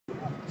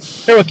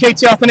Here with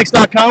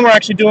KTAuthentics.com, we're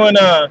actually doing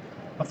a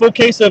full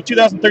case of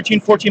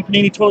 2013-14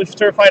 Panini Totally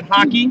Certified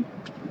Hockey.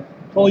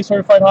 Totally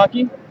Certified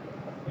Hockey.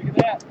 Look at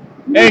that.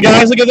 Hey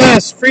guys, look at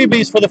this.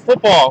 Freebies for the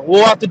football.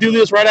 We'll have to do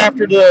this right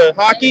after the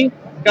hockey.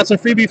 Got some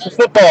freebies for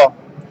football.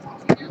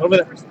 Over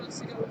there.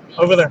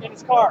 Over there. In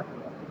his car.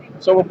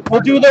 So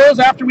we'll do those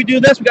after we do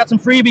this. We got some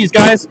freebies,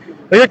 guys.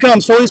 Here it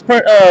comes. Totally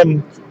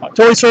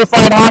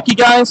Certified Hockey,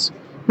 guys.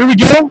 Here we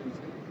go.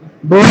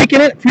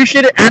 Breaking it.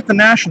 Appreciate it at the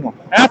National.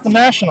 At the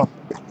National.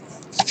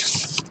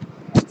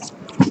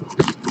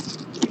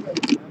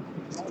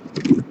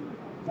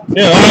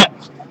 Yeah, that.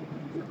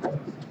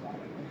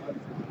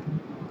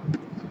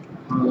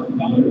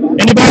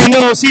 Anybody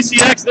know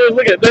CCX?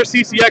 Look at it. There's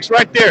CCX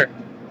right there.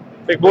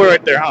 Big boy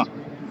right there, huh?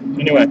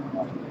 Anyway.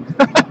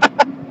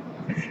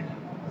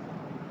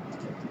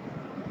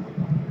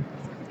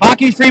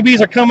 Hockey freebies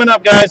are coming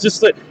up, guys.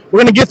 We're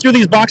going to get through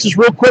these boxes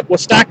real quick. We'll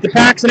stack the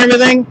packs and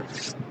everything.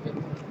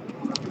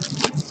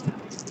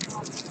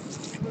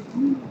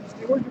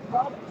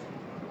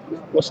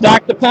 We'll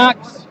stack the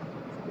packs.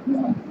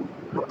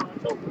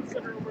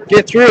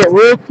 Get through it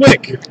real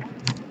quick.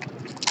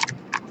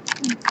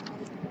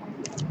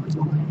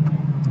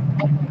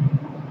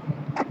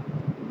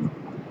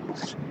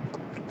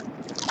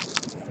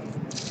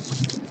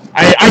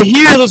 I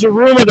hear there's a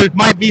rumor there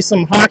might be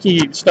some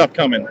hockey stuff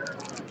coming.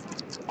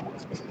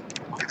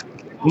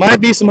 Might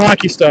be some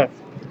hockey stuff.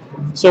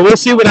 So we'll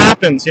see what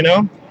happens, you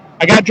know.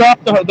 I got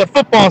dropped the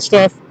football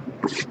stuff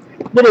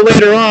a little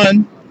later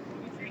on,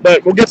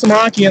 but we'll get some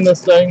hockey in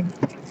this thing.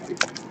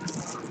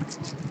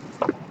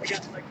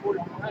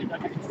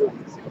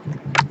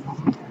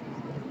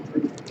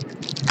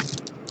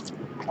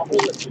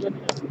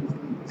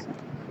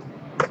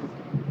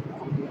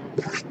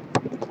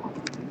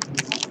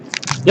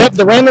 Yep,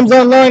 the random's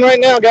online right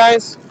now,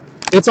 guys.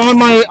 It's on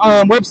my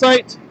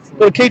website.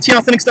 Go to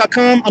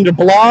KTAuthentics.com under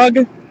blog.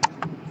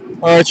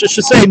 It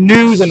should say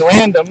news and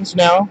randoms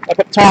now, up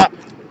at top.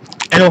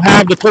 And it'll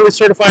have the Totally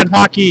Certified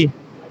Hockey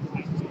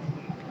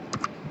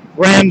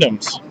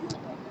randoms.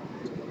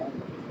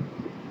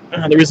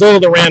 The result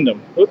of the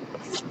random. Oop.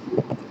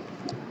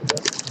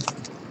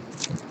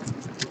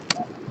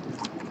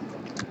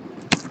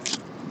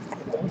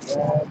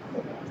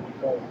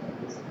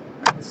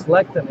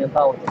 Select an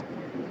anthology.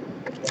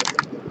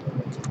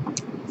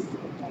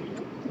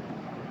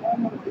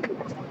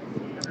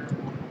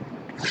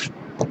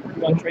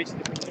 You want to trace the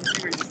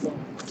different or you just go?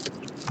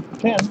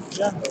 Can,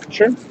 yeah,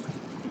 sure.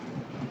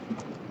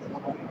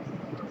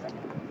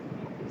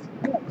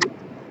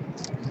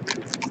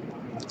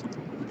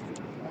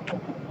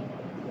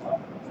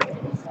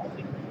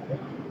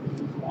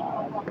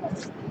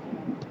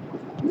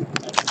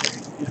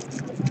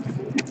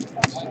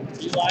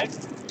 You live?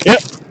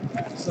 Yep.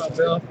 What's up,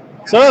 Bill?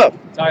 What's up?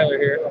 Tyler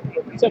here.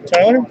 What's up,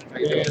 Tyler? How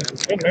you doing?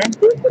 Good, man.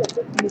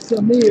 It's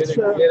me. It's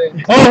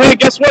Oh, hey,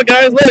 guess what,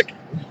 guys? Look.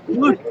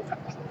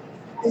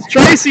 It's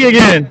Tracy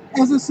again.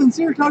 as a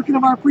sincere token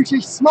of our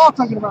appreciation, small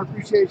token of our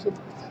appreciation,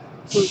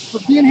 for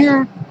being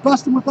here,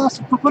 busting with us,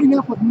 for putting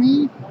up with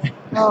me.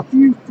 A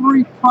few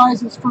free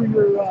prizes for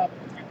your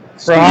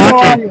studio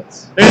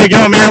audience. There you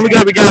go, man. We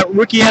got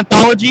rookie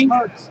anthology.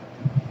 Cards.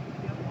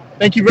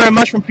 Thank you very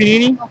much from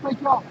Panini. Oh,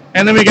 thank y'all.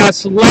 And then we got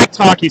select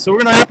hockey. So we're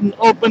gonna have to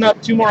open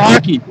up 2 more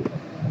hockey.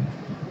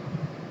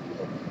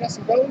 Got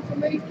some gold for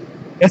me?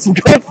 Got some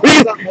gold for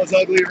you. Something was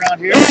ugly around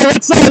here. Hey,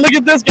 what's up? Look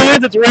at this,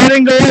 guys. It's red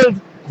and gold.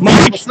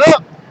 Mike, what's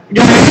up? We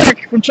got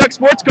Eric from Chuck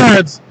Sports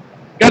Cards.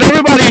 Got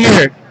everybody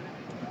here.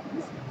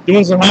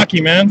 Doing some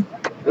hockey, man.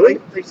 Really?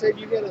 They said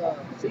you get a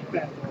seat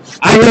back.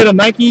 I had a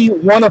Nike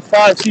 1 of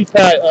 5 seat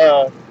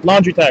tag,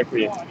 laundry tag for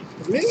you.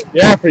 For me?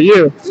 Yeah, for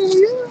you.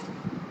 Yeah.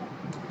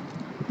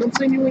 Come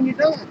see me when you're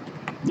done.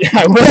 Yeah,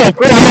 I will. Of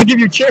course, I'm gonna give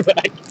you a chair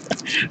back.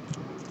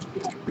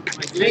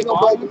 You ain't gonna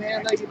bug me,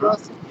 man. I know you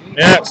busted.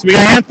 Yeah, so we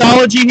got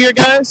anthology here,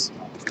 guys.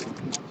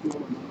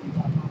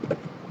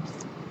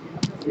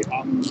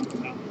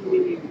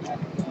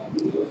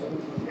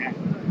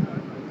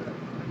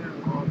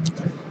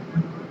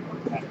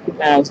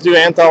 Yeah, let's do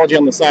anthology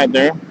on the side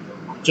there.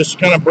 Just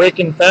kind of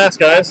breaking fast,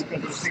 guys.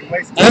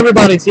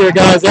 Everybody's here,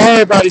 guys.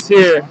 Everybody's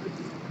here.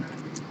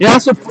 He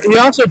also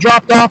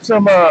dropped off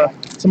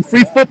some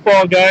free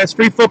football, guys.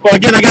 Free football.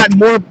 Again, I got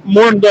more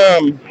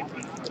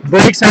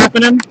breaks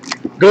happening.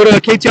 Go to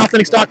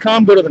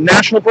KTAuthentics.com. Go to the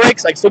national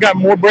breaks. I still got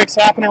more breaks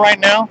happening right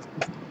now.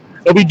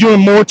 They'll be doing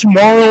more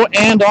tomorrow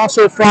and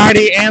also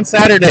Friday and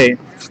Saturday.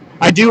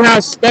 I do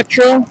have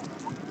Spectra.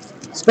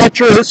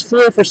 Spectra is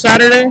full for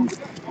Saturday.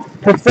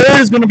 Preferred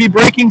is going to be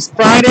breaking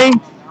Friday.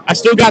 I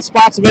still got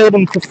spots available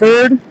in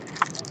Preferred.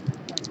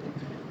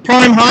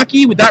 Prime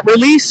Hockey, with that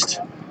released,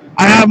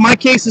 I have my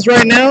cases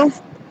right now.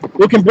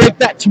 We can break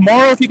that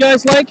tomorrow if you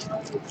guys like.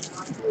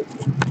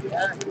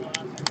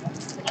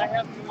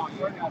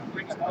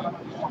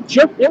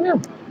 Sure, yeah.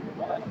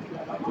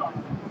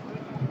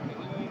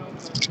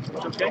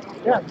 Okay.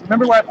 Yeah,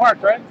 remember where I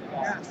parked, right?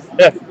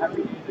 Yeah.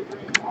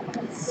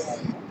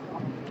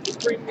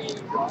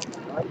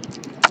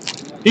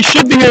 He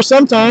should be here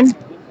sometime.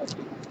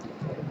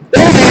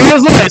 There he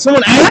Guys, look,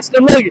 someone asked,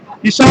 and look,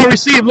 you saw a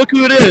receive. Look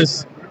who it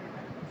is.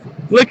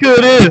 Look who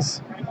it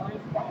is.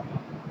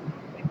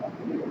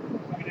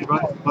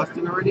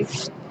 Busting already?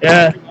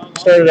 Yeah,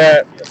 started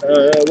at,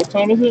 what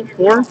time is it?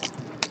 4?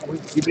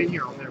 You've been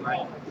here all day,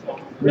 right?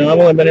 No, I've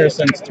only been here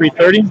since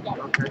 3:30.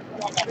 Okay.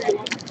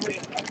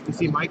 You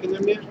see Mike in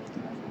them yet?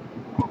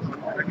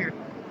 Right here.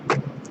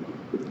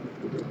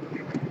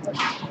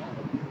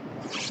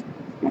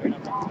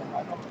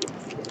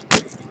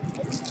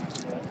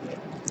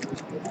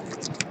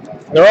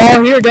 They're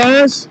all here,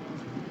 guys.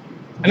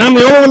 And I'm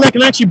the only one that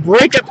can actually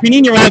break up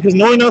Panini around because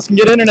no one else can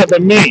get internet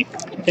but me.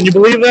 Can you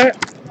believe that?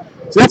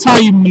 So that's how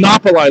you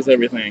monopolize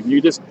everything.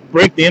 You just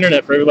break the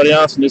internet for everybody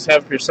else and just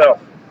have it for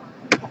yourself.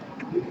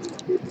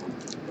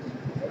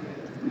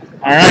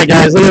 All right,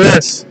 guys, look at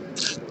this.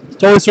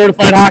 Totally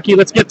certified hockey.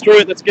 Let's get through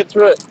it. Let's get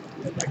through it.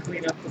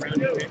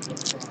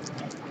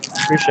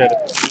 Appreciate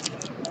it.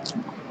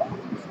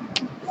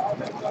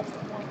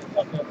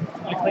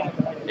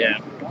 Yeah.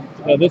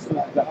 This is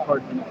that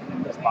part in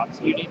this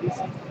box. You need these?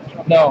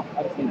 No,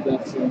 I just need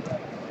this.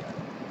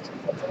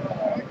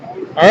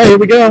 All right, here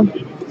we go.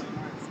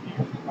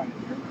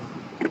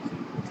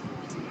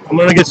 I'm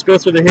going to just go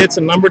through the hits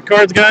and numbered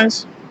cards,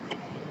 guys.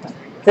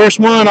 First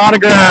one,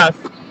 autograph.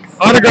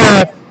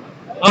 Autograph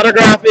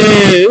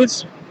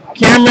is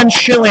Cameron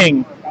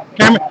Schilling.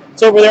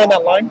 It's over there on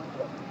that line.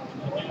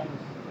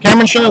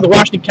 Cameron Schilling of the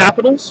Washington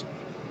Capitals.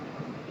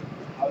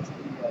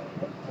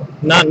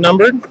 Not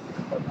numbered.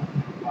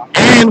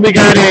 And we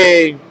got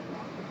a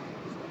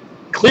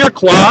clear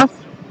cloth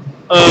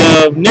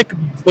of Nick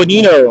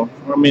Bonino,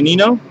 or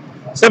Menino.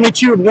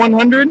 72 of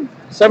 100.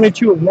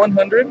 72 of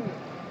 100.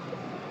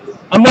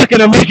 I'm not going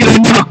to make it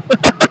enough.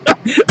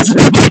 That's what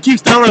everybody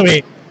keeps telling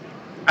me.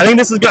 I think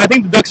this is good. I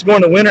think the Ducks are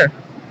going to winner.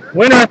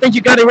 Winner, I think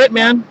you got it right,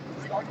 man.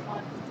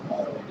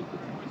 I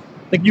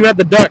think you had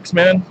the Ducks,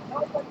 man.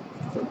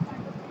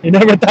 You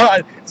never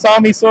thought, saw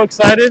me so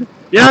excited?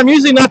 Yeah, I'm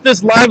usually not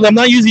this lively. I'm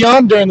not usually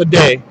on during the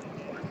day.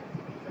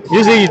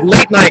 Usually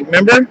late night,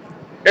 remember?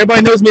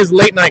 Everybody knows me as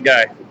late night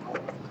guy.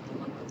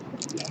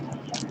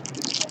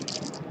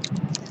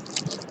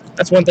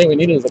 That's one thing we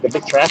needed is like a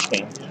big trash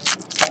can.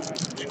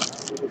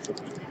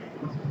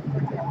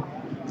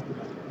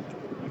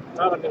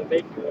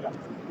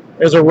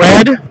 There's a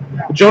red,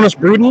 Jonas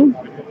Bruden,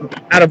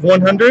 out of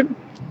 100.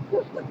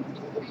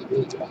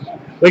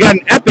 We got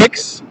an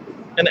Epics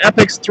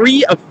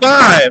 3 of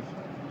 5.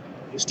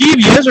 Steve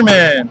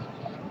Yzerman.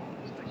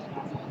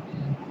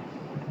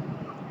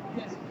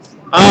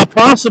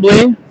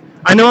 Possibly.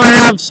 I know I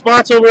have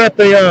spots over at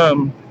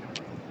the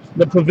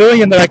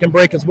pavilion that I can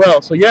break as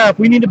well. So yeah, if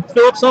we need to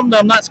fill up something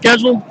that I'm not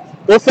scheduled,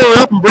 we'll fill it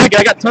up and break it.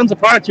 I got tons of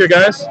product here,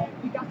 guys.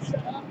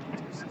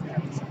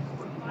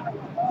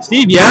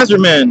 Steve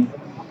Yzerman.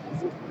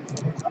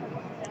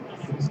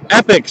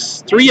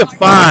 Epics 3 of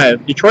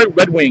 5. Detroit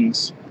Red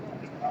Wings.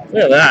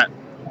 Look at that.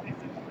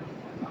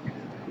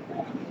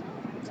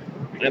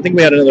 I think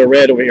we had another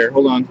red over here.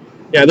 Hold on.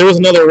 Yeah, there was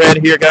another red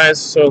here, guys.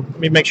 So let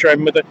me make sure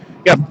I'm with it.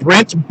 We got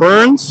Brent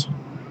Burns.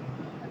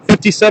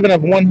 57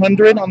 of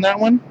 100 on that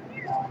one.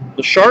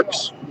 The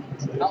Sharks.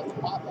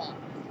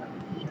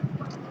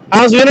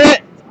 How's the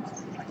internet?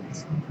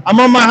 I'm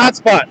on my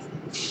hotspot.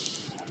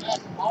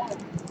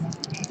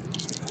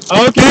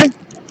 Okay.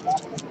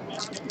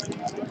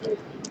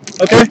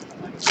 Okay.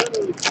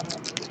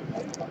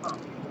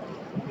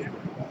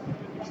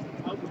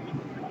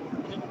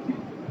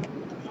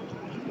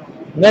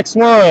 Next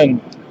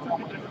one.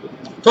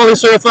 Totally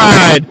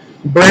certified.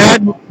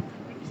 Brad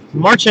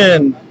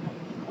Marchand.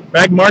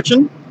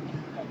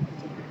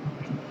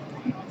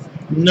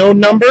 No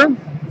number.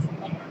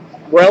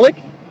 Relic.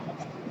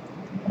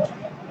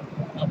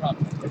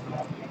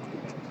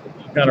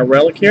 Got a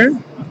relic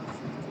here.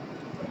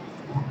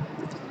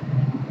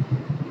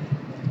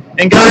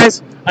 And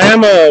guys, I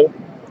am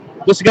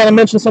just got to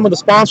mention some of the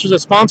sponsors that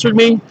sponsored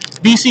me.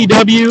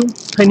 BCW,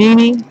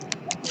 Panini.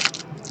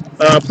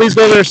 Please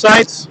go to their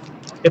sites.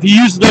 If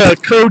you use the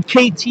code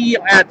KT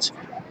at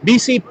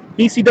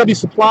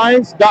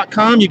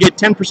bcwsupplies.com, you get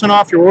 10%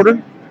 off your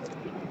order.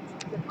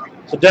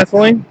 So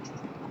definitely.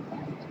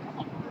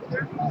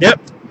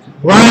 Yep.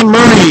 Ryan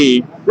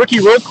Murray, rookie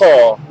roll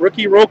call,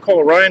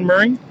 Ryan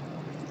Murray.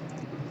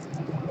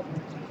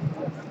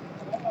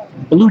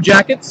 Blue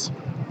Jackets.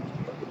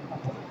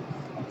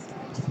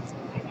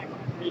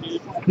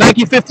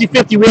 Nike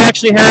 50/50. We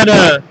actually had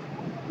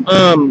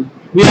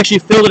we actually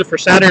filled it for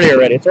Saturday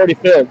already. It's already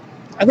filled.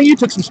 I think you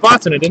took some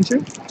spots in it, didn't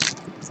you?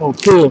 Oh,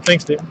 cool.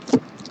 Thanks, dude.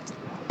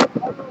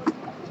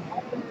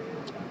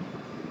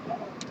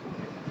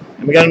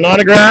 And we got an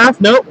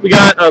autograph. Nope. We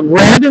got a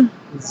red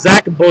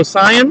Zach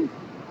Bosian.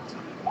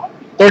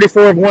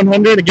 34 of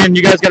 100. Again,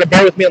 you guys got to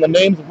bear with me on the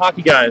names of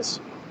hockey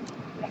guys.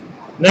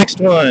 Next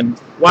one.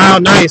 Wow,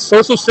 nice.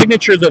 Social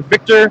signatures of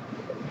Victor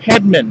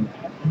Hedman.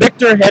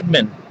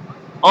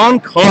 On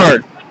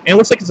card. And it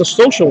looks like it's a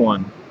social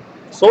one.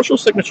 Social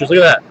signatures. Look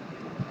at that.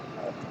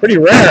 Pretty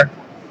rare.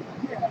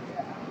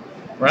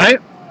 Right?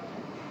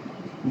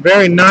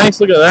 Very nice.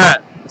 Look at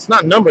that. It's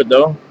not numbered,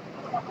 though.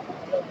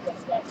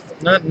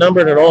 Not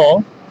numbered at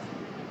all.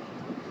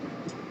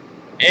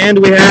 And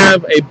we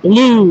have a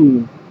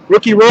blue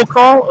rookie roll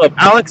call of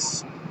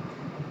Alex.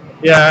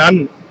 Yeah,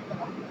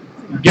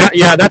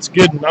 yeah, that's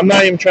good. I'm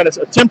not even trying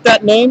to attempt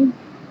that name.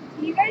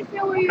 Do you guys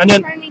know where you're And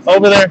then trying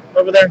over there.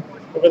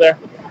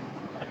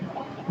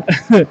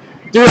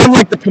 Dude, I'm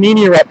like the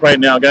Panini rep right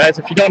now, guys.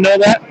 If you don't know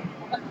that,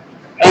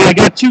 I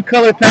got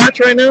 2-color patch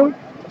right now.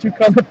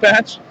 2-color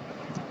patch.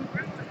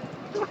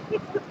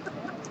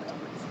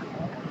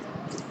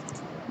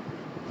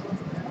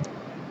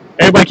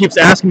 Everybody keeps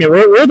asking me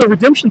where the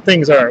redemption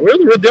things are. Where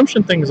the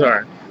redemption things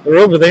are? They're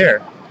over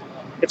there.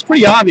 It's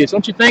pretty obvious,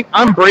 don't you think?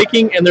 I'm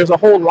breaking, and there's a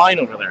whole line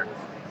over there.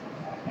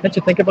 Can't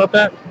you think about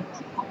that?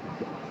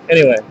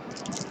 Anyway,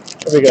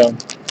 here we go.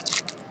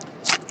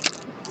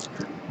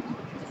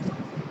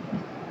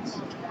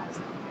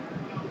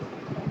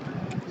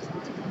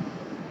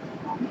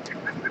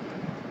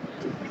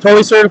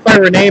 Totally certified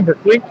Renee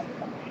Berkeley.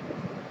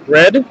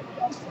 Red.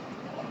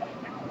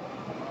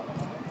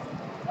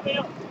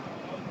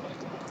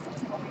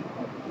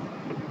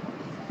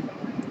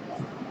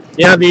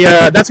 Yeah,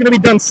 that's going to be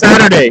done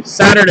Saturday.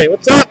 Saturday.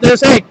 What's up?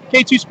 There's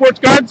K2 Sports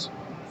Cards.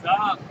 What's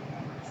up?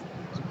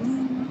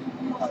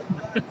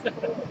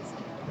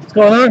 What's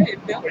going on?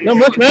 Not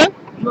much, man.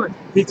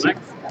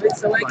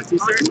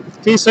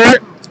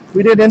 T-shirt.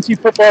 We did NT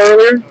football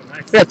earlier.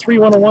 We had 3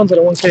 101s out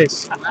of one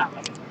case.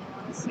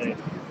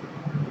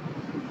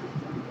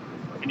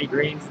 Any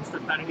greens and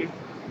stuff out of here?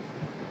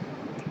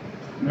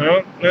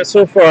 No, not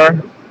so far.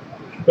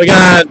 We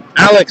got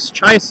Alex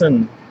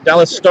Chison,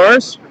 Dallas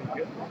Stars.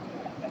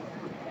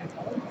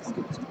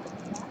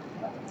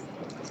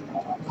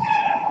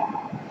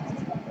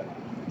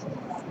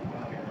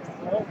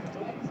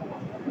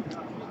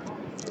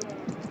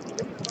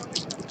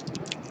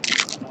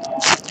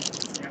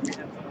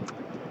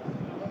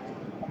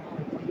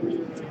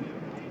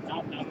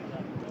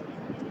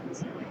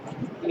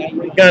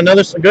 Got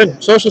another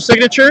good social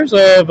signatures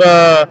of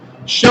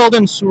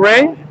Sheldon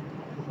Surrey.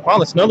 Wow,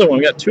 that's another one.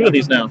 We got 2 of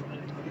these now.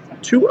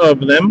 2 of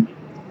them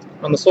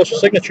on the social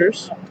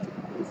signatures.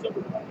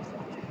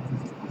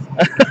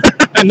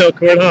 I know,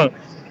 Court, huh?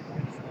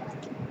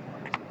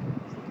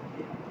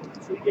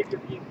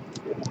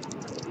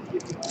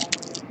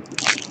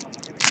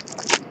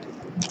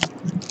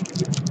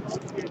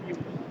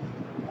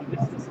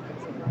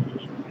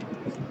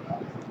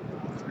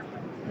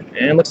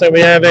 And looks like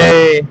we have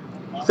a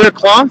clear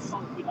cloth.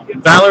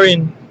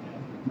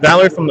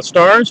 Valerie from the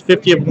Stars,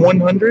 50 of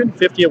 100,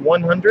 50 of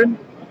 100.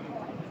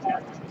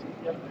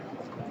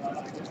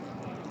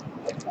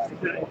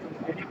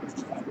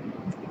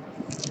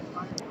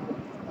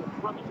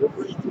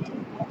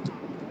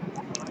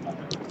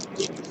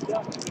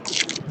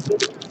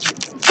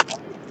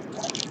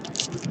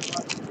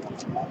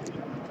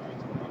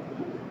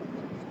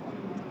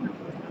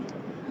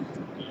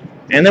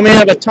 And then we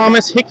have a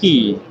Thomas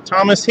Hickey.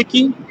 Thomas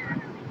Hickey,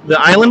 the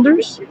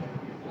Islanders.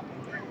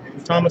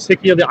 Thomas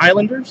Hickey of the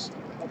Islanders.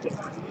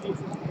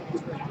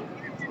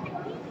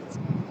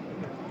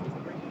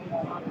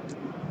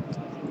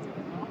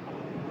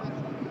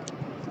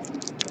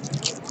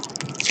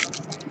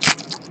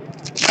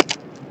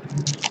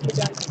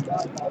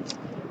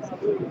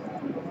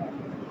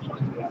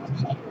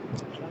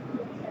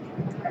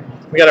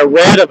 We got a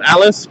red of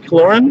Alice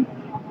Cloran,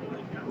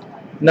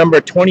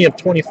 number 20 of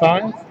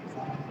 25.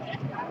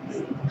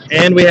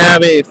 And we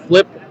have a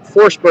Flip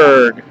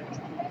Forsberg,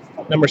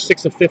 number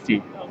 6 of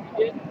 50.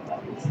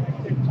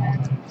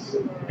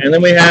 And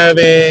then we have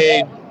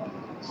a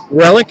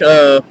relic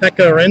of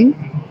Pekka Rin.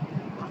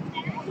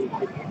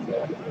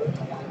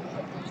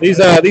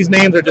 These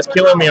names are just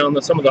killing me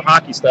on some of the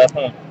hockey stuff,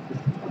 huh?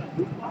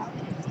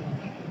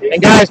 And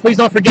guys, please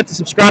don't forget to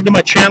subscribe to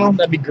my channel.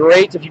 That'd be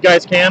great if you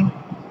guys can.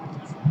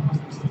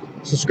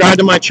 Subscribe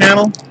to my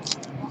channel.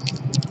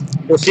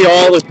 You'll see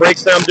all the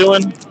breaks that I'm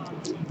doing.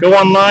 Go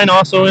online,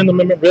 also in the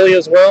memorabilia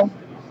as well.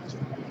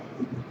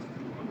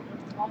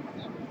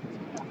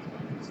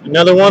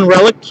 Another one,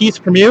 relic,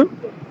 Keith Premu.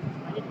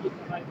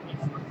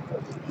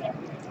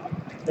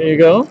 There you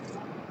go.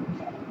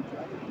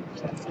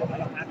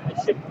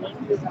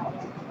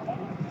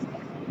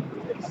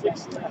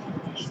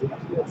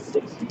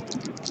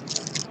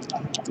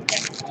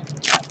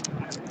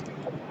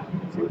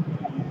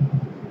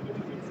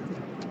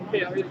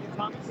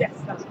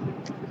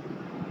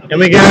 And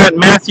we got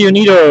Matthew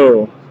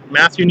Nito.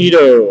 Matthew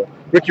Nito.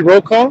 Ricky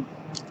roll call.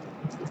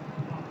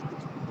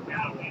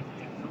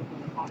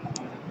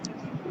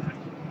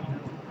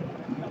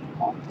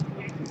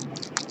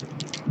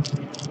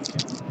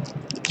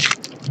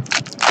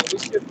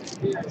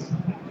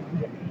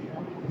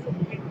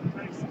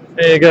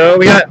 There you go.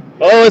 We got,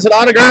 oh, is it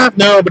autograph?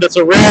 No, but it's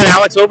a red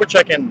Alex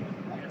Overchecking.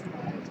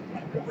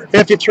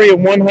 53 of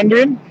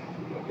 100.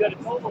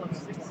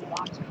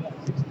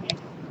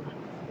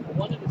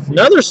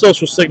 Another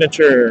social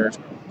signature.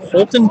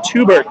 Fulton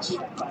Tubert.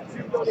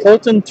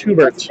 Fulton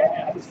Tubert.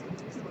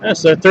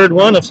 That's the third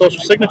one of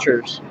social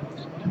signatures.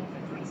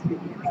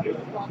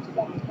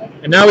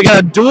 And now we got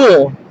a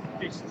duel.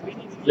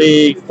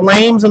 The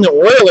Flames and the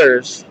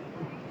Oilers.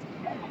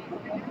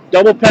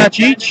 Double patch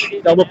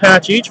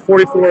each,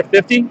 44 of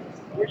 50.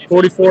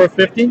 44 of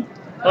 50.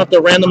 I'll have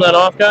to random that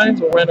off, guys.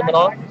 We'll random it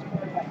off.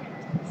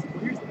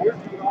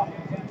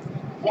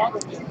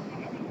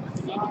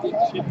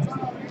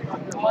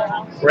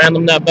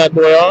 Random that bad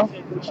boy off.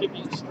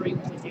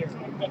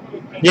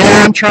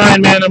 Yeah, I'm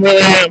trying, man. I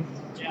really am.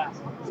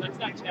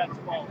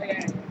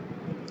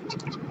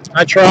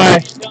 I try.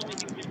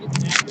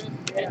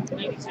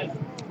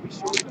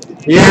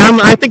 Yeah,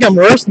 I think I'm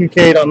worse than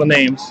Kate on the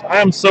names. I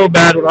am so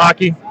bad with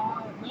hockey.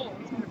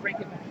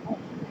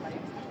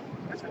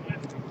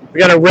 We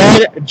got a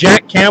red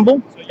Jack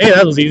Campbell. Hey,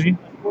 that was easy.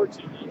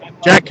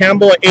 Jack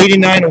Campbell at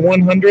 89 of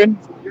 100.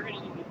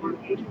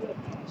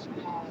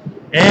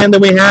 And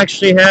then we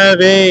actually have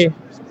a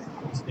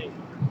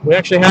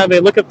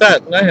look at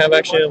that. I have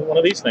actually one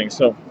of these things.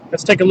 So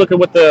let's take a look at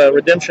what the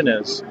redemption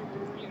is.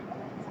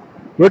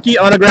 Rookie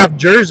autograph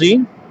jersey,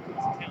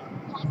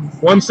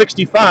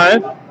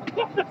 165.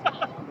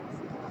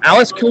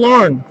 Alex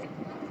Killorn,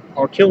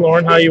 or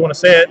Killorn, how you want to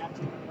say it.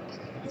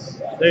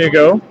 There you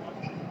go.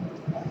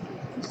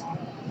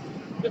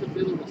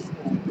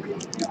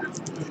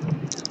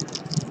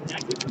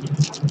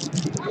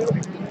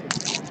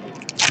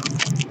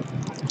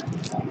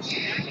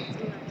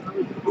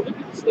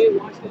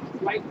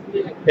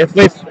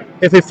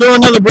 If we throw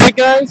another break,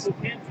 guys,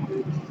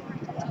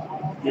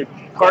 your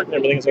cart and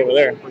everything's over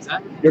there. What's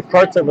that? Your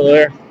cart's over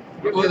there.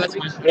 Oh, that's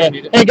fine. Yeah.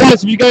 Hey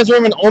guys, if you guys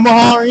are in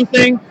Omaha or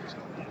anything,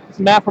 it's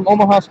Matt from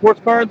Omaha Sports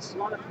Cards.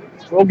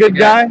 Real good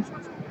guy.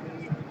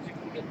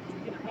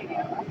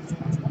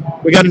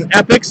 We got an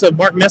Epics of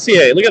Mark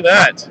Messier. Look at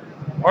that.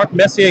 Mark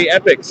Messier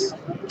Epics.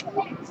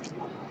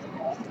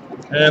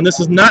 And this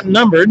is not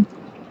numbered.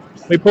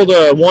 We pulled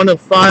a 1 of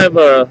 5,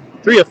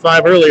 3 of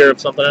 5 earlier of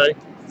something.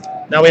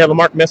 Now we have a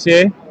Mark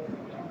Messier.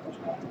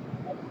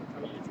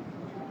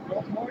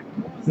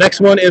 Next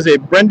one is a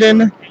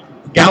Brendan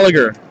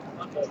Gallagher.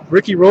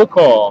 Ricky roll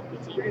call.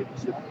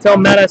 Tell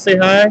Matt I say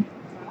hi.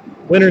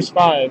 Winner's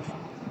 5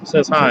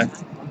 says hi.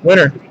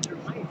 Winner.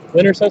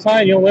 Winner says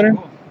hi. You know winner?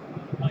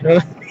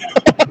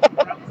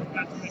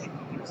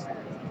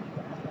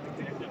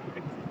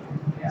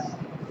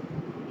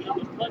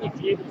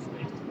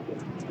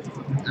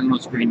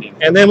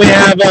 And then we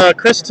have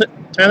Chris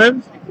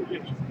Tanev.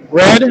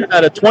 Red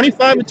at a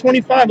 25 to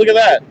 25. Look at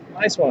that.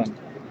 Nice one.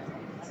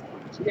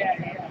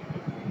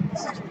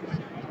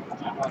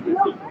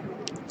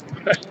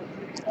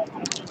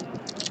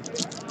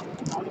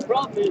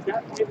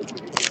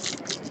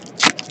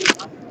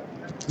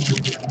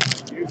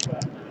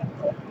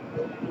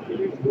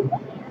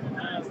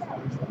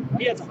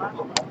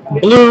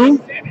 Blue.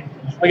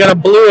 We got a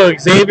blue of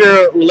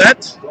Xavier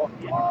Ouellette.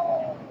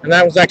 And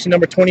that was actually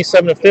number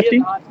 27 of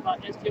 50.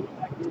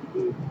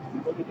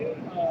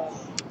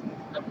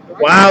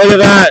 Wow, look at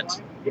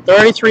that.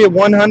 33 of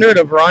 100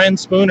 of Ryan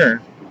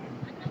Spooner.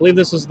 I believe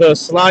this is the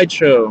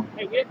slideshow.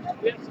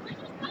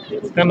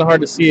 It's kind of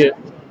hard to see it.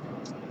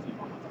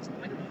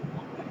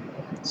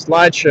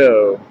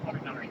 Slideshow.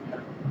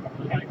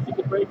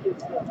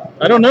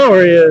 I don't know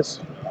where he is.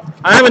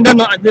 I haven't done,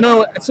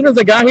 as soon as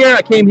I got here,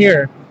 I came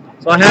here.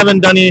 So I haven't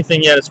done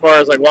anything yet as far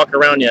as like walk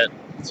around yet.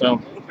 So.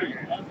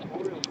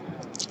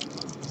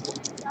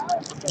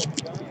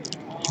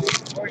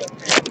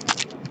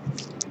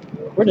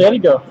 Where did Eddie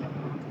go?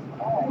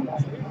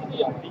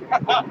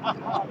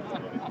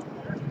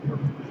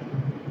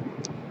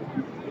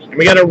 And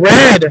we got a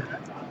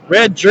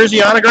red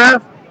jersey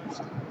autograph.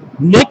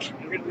 Nick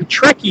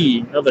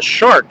Petrecki of the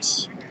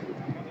Sharks.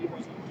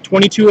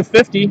 22 of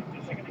 50.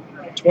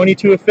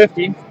 22 of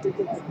 50.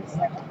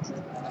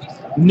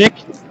 Nick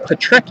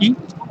Petrecki.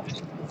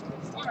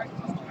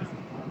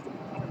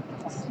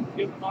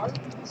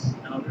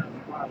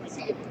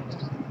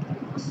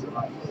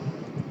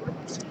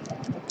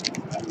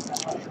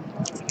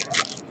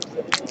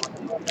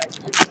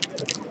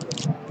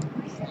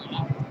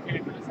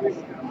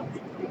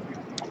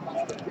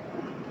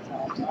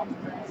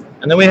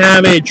 And then we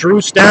have a Drew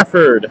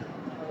Stafford,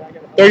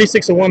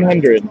 36 of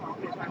 100.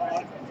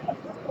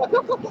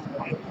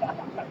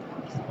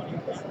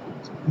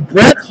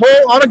 Brett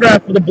Hull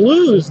autograph for the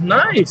Blues.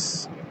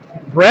 Nice.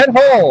 Brett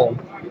Hull.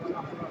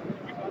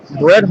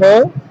 Brett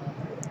Hull.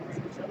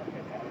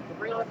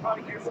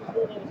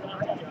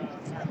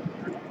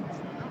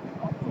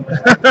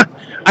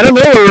 I don't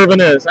know where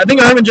Irvin is. I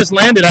think Irvin just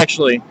landed,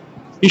 actually.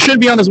 He should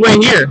be on his way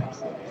here.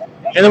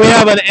 And then we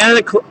have an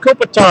Anna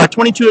Kopitar,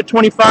 22 of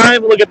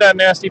 25. Look at that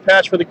nasty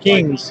patch for the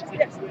Kings.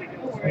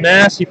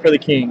 Nasty for the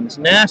Kings.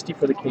 Nasty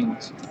for the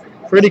Kings.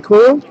 Pretty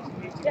cool.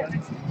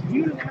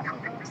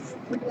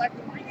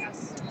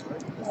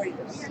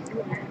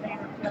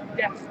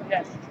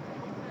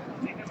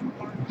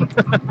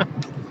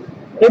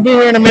 We'll be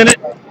here in a minute.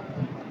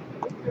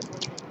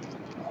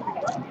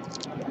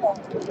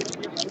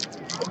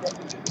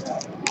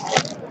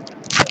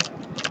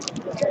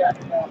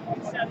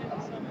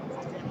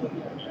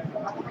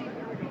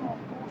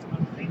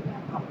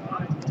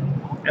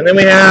 And then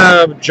we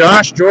have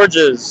Josh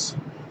George's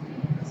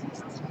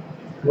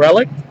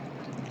relic.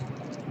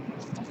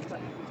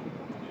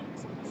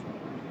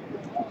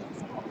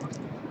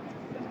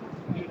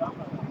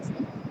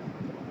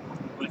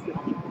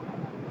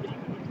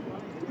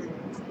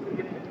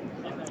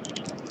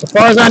 As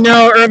far as I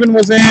know, Irvin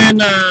was in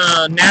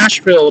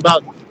Nashville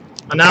about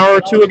an hour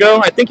or two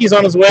ago. I think he's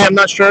on his way. I'm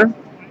not sure.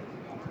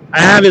 I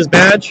have his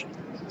badge.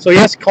 So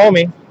yes, call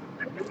me.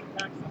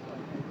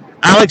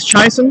 Alex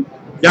Chison,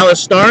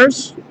 Dallas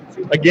Stars,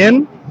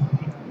 again.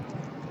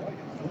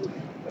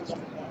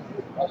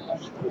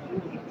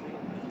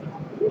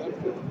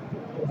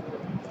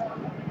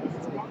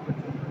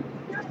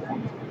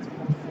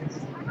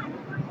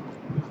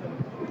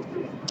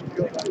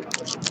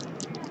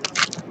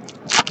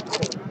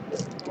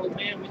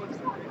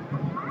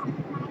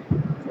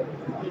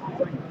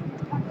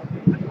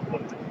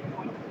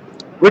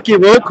 Rookie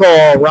roll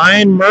call,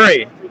 Ryan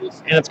Murray.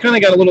 And it's kind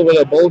of got a little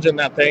bit of bulge in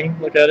that thing.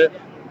 Look at it.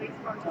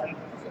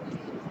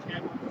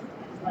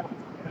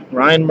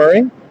 Ryan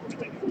Murray.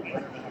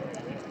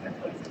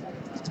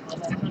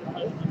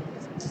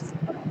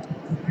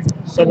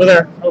 It's over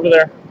there. Over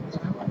there.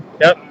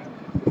 Yep.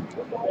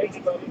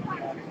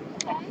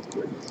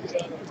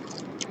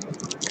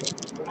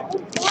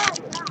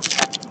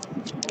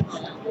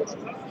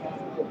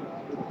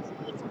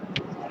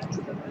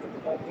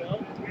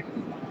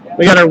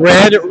 We got a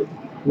red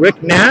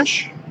Rick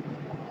Nash,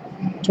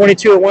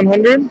 22 of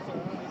 100.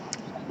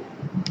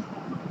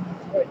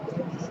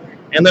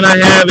 And then I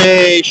have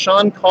a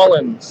Sean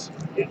Collins.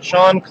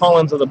 Sean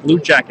Collins of the Blue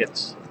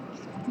Jackets.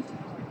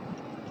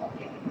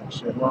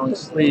 Actually, long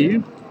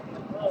sleeve.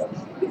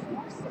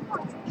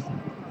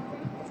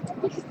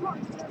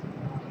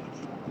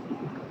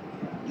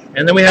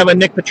 And then we have a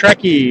Nick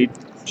Petrecki,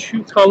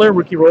 2-color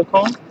rookie roll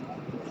call.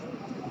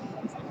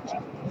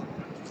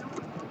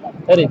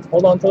 Eddie,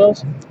 hold on to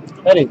those.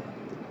 Eddie,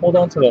 hold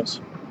on to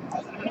those.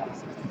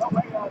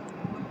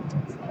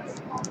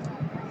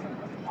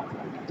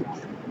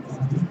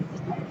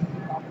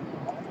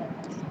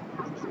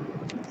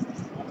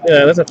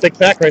 Yeah, that's a thick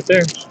pack right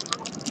there.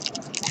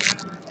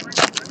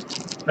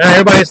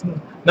 Everybody's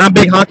not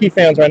big hockey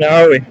fans right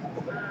now, are we?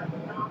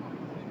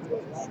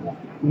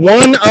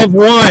 1 of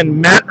 1,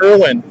 Matt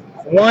Irwin.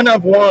 1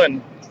 of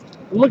 1.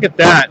 Look at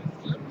that.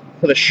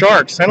 For the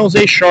Sharks, San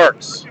Jose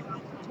Sharks.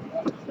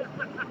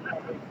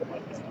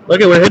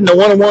 Look at, we're hitting the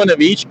 1 of 1 of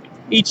each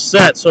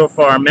set so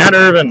far. Matt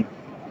Irwin,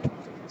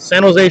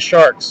 San Jose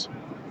Sharks.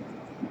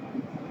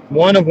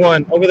 1 of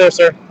 1. Over there,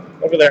 sir.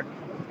 Over there.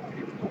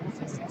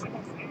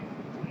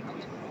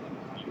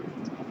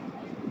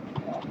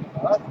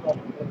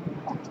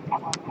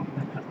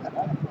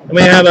 And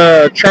we have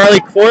a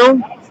Charlie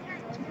Coyle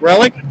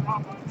relic.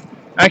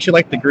 I actually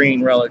like the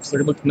green relics. They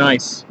look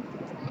nice.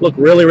 Look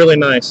really, really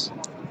nice.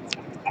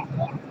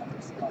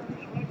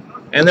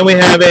 And then we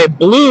have a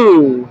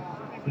blue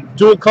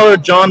dual color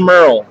John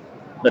Merle.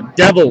 The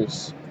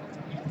Devils.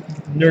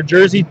 New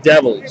Jersey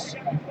Devils.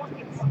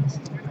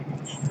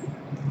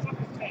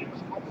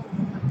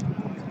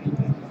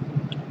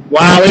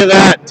 Wow, look at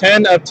that.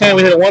 10 of 10.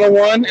 We hit a 1 of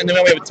 1, and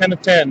then we have a 10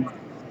 of 10.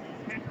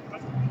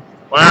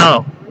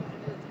 Wow.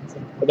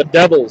 For the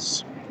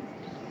Devils.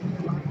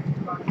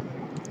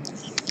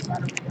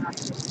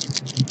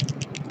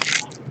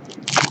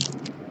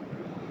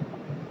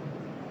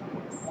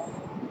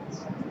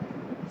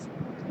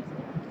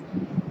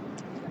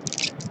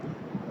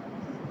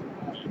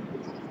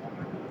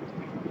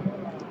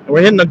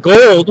 We're hitting the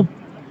gold.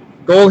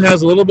 Gold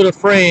has a little bit of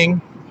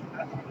fraying.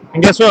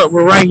 And guess what?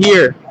 We're right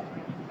here.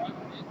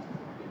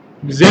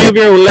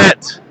 Xavier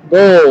Ouellette,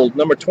 gold,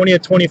 number 20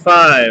 of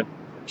 25.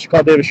 Should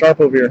call David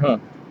Sharp over here, huh?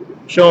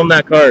 Show him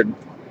that card.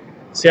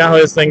 See how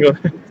this thing goes.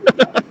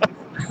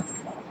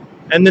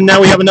 And then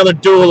now we have another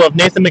duel of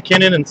Nathan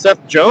McKinnon and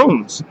Seth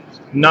Jones.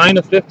 9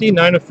 of 50,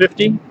 9 of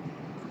 50.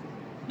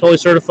 Totally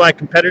certified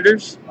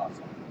competitors.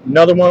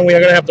 Another one we are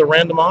going to have to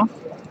random off.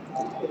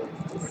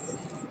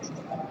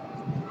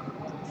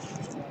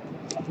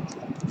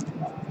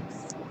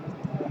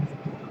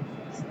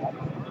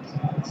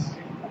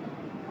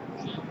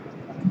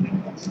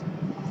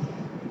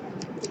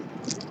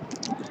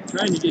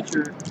 Trying to get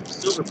your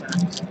silver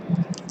packs.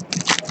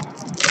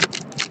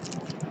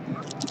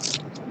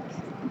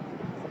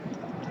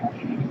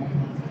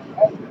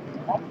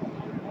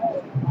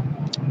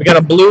 We got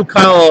a blue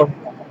Kyle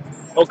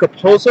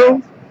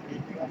Okaposo,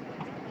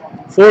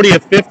 40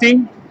 of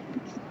 50.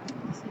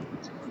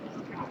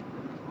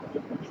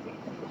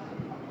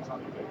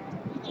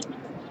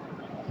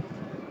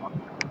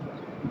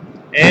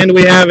 And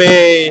we have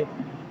a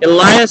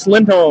Elias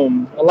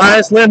Lindholm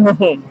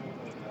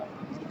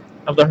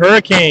of the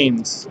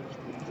Hurricanes.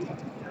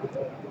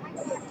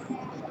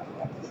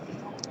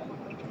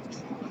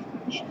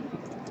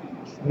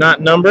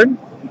 Not numbered.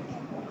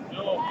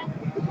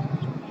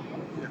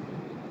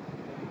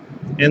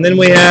 And then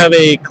we have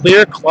a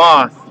clear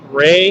cloth,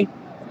 Ray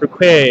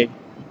Bouquet.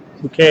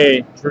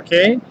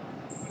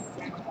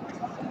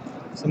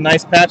 Some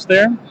nice patch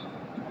there.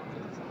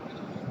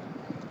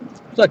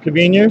 What's up,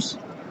 Caviniers?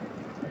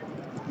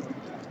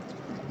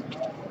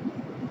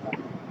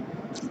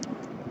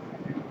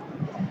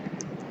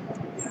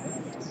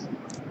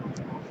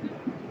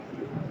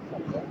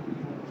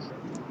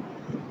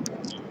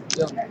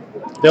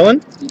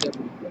 Dylan?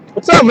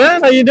 What's up? up,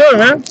 man? How you doing,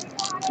 man?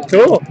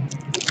 Cool.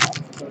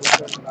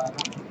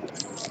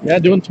 Yeah,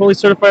 doing totally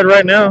certified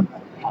right now.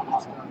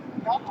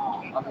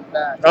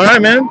 All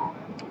right, man.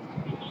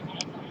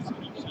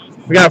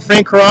 We got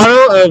Frank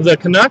Corrado of the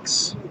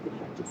Canucks.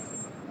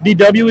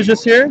 DW was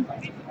just here.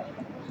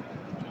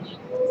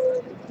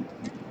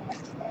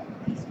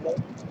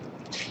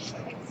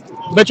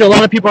 I bet you a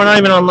lot of people are not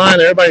even online.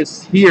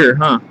 Everybody's here,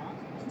 huh?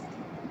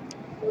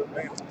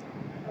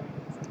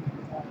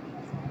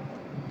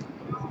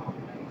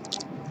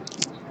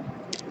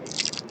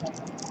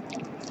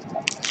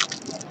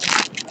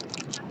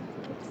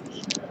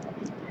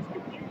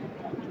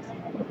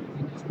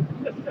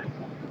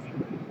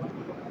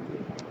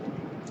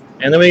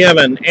 And then we have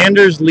an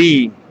Anders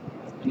Lee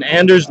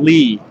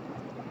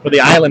for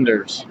the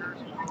Islanders.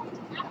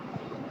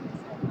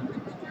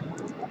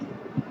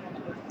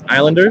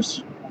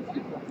 Islanders.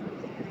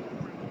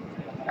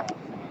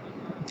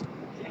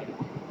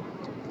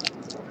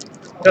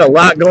 Got a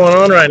lot going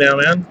on right now,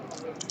 man.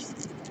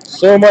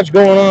 So much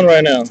going on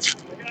right now.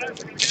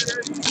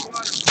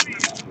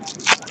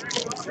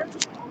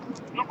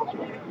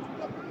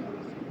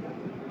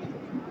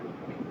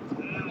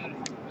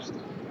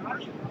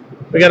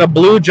 We got a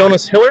blue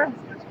Jonas Hiller,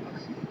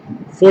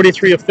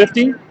 43 of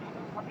 50.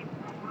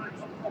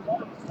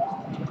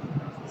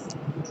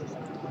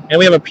 And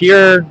we have a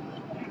Pierre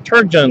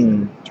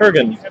Turgeon.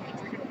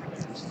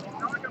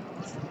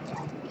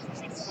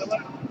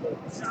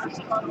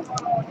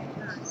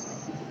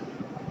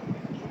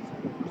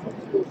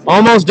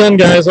 Almost done,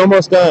 guys.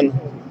 Almost done.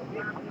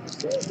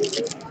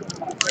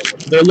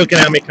 They're looking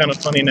at me kind of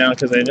funny now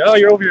because they know, oh,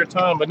 you're over your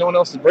time, but no one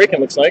else is breaking,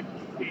 looks like.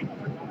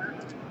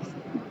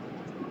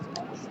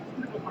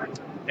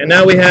 And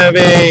now we have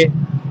a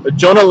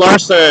Jonah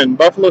Larson,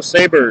 Buffalo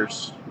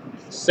Sabres.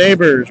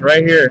 Sabres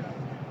right here.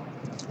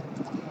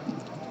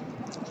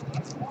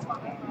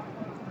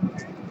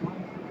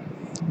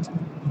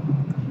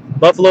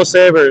 Buffalo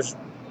Sabres,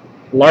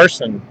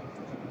 Larson.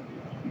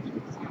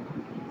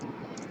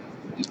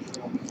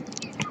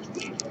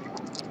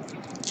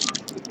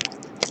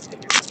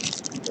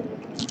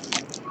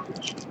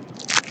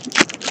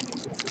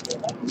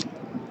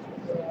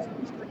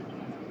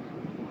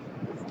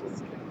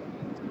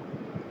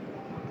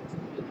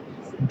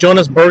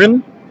 Jonas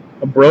Broden,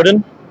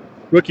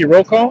 rookie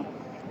roll call.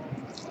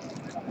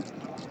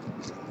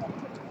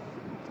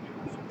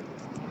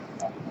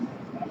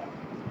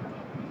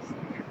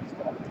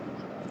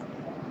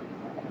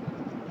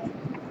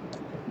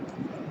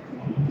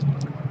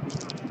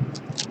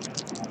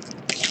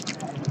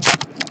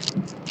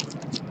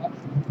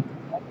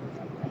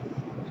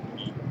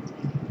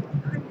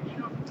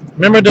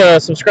 Remember to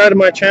subscribe to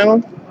my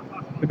channel.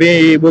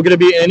 We're going to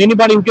be, and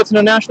anybody who gets in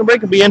a national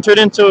break will be entered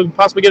into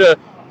possibly get a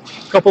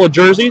couple of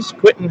jerseys.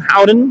 Quentin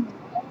Howden,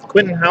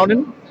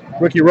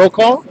 rookie roll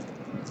call.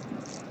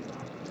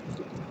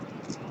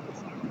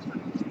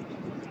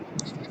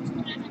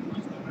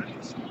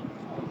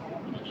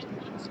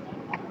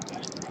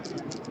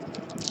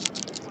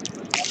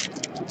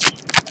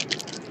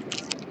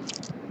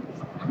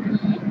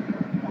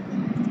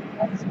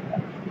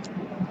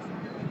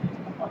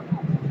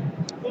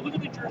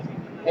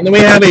 And then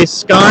we have a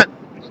Scott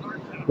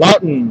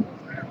Laughton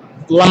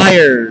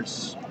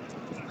Flyers.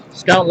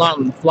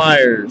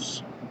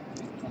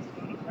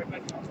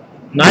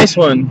 Nice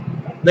one.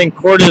 I think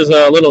Cord is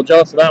a little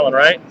jealous of that one,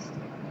 right?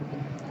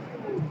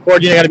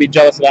 Cord, you got to be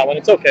jealous of that one.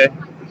 It's okay.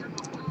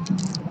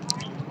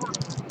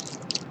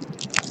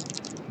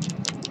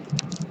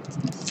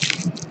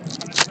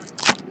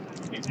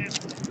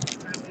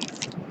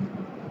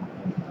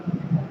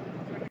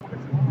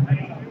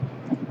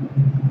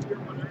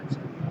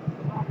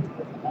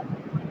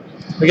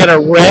 We got a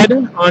red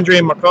Andrei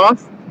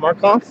Markov.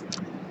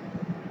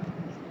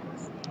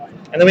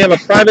 And then we have a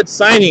private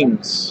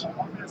signings.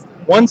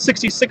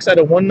 166 out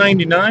of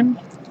 199.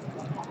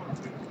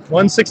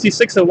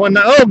 166 out of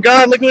 199. Oh,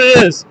 God, look what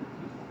it is.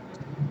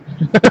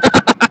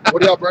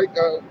 What do y'all break?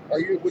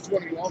 Which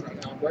one are you on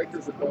right now?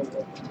 Breakers or both?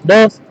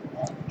 Both.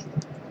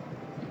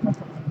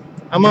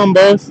 I'm on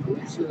both.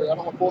 Sure, I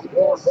don't want to pull the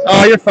car.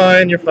 Oh, you're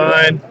fine.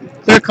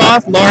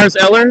 Clearcoff, Lars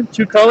Eller,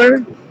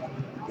 2-color.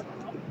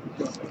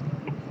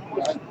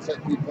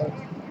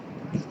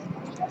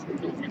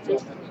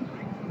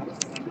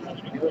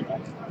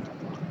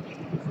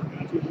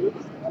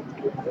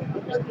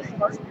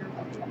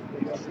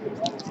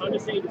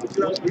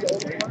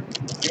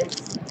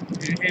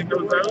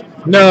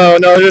 No,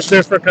 just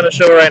there for kind of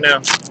show right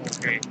now.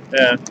 Okay.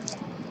 Yeah.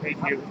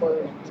 Thank you.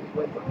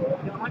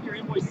 On your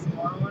invoice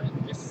tomorrow,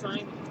 just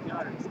sign that you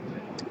got it.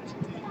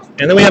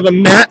 And then we have a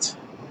Matt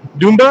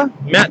Dumba.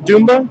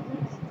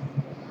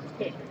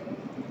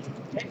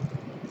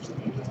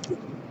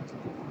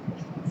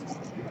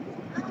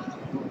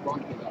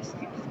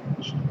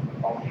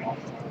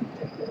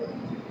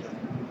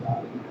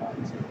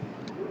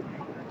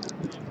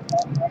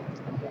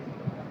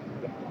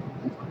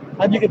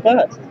 How'd you get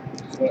that?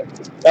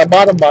 That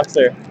bottom box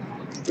there.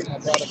 We're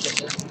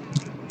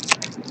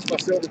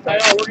going to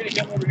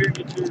come over here and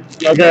get yours.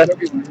 Okay.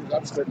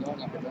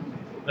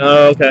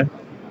 Oh, okay.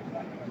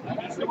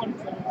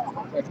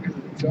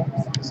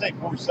 Say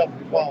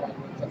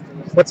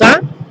 4712. What's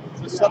that?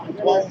 Is it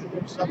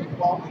 712?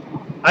 712?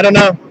 I don't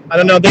know. I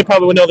don't know. They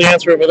probably would know the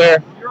answer over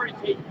there. You're already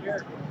taking care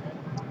of it.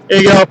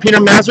 Here you go, Peter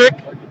Mazurek.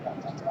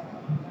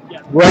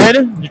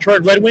 Red,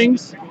 Detroit Red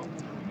Wings.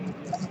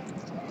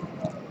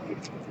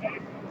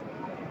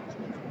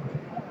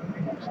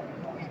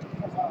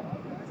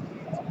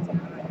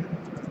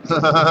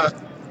 That's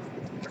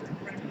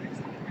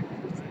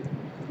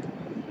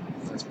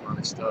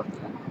funny stuff,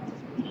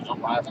 dude.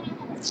 I'm laughing.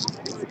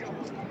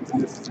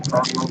 This is a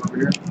cardboard over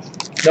here.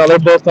 No, they're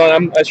both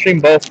on. I stream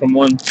both from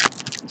one.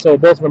 So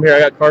both of them here. I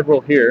got Card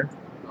Roll here,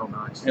 Oh,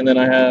 nice. and then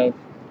I have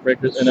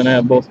Breakers, and then I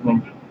have both of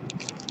them.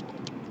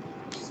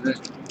 Sick.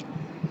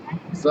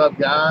 What's up,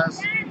 guys?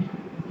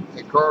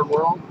 Hey, Card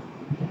World.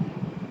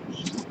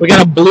 We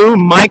got a blue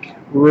Mike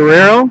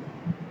Ribeiro.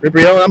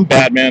 I'm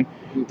bad, man.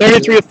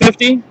 33 of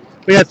 50.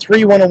 We had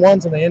 3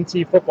 101s in the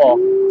NT football.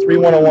 3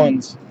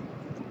 101s.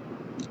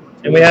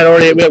 And we had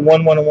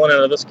one 101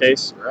 out of this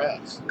case.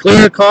 Congrats.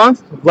 Clear cough,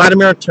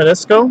 Vladimir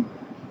Tedesco.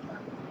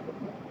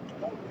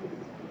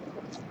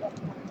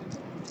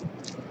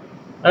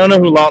 I don't know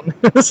who Lawton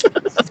is.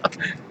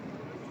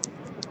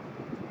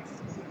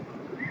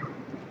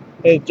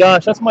 Hey,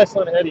 Josh, that's my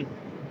son, Eddie.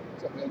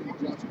 What's up, man?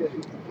 Josh Gay.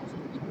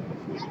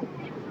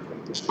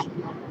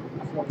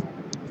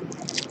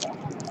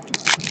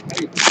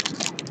 Hey,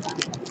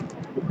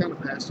 what kind of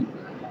pass you got?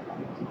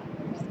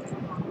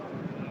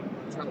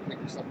 I'm trying to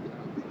figure something out.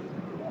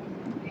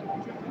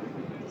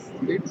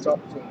 You need to talk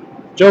to him.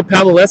 Joe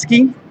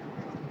Pawlowski,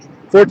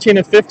 14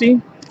 of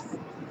 50.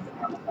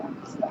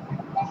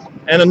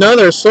 And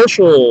another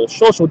social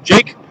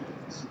Jake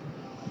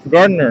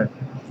Gardner.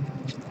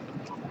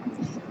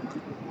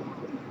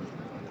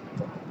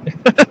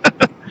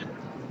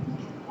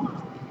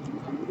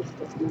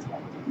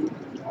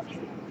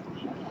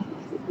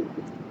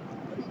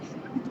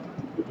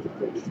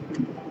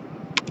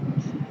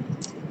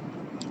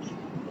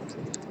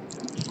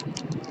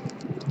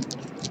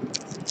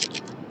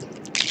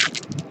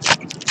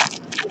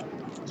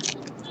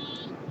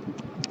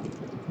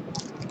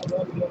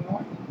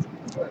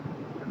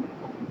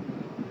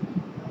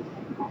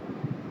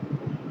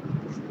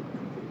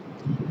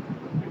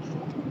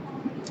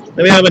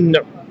 Then we have a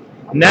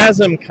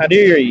Nazem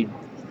Kadiri.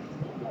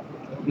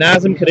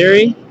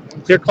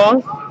 Clear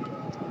call.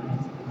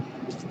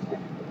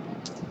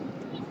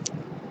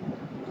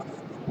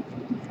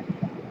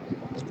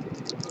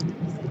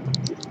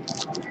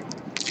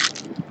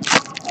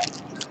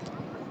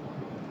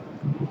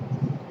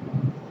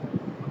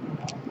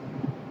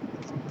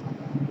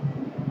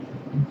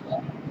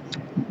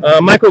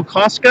 Michael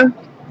Koska,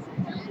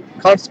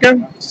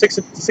 6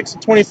 of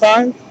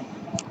 25.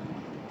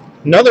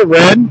 Another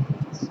red.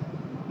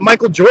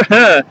 Michael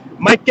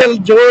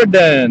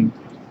Jordan.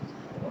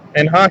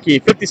 And hockey,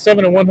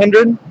 57 of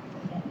 100.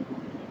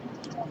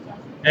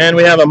 And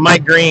we have a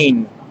Mike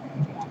Green.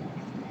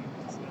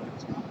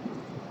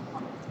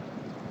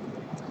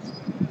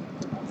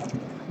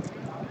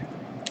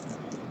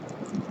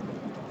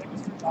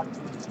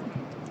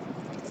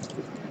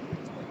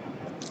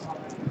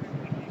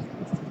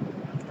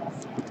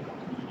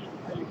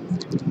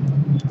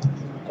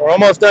 We're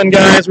almost done,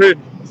 guys.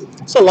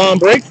 It's a long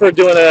break for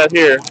doing that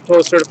here.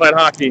 Total Certified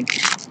Hockey.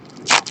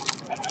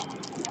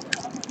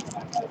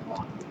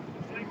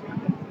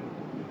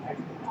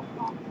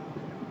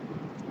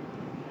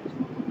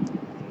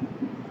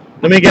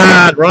 Then we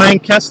got Ryan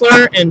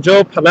Kessler and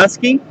Joe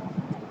Pawlowski.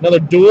 Another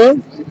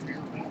duel.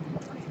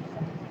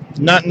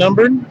 Not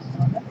numbered.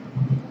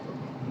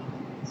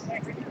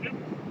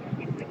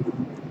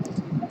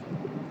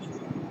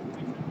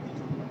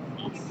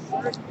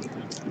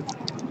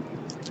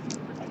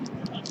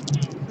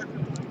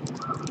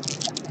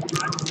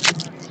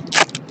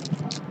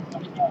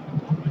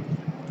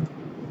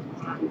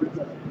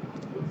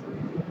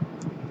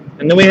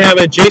 And then we have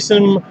a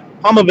Jason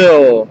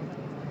Pominville.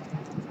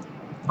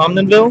 I'm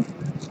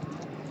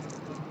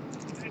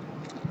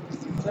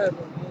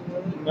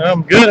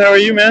good. How are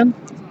you, man?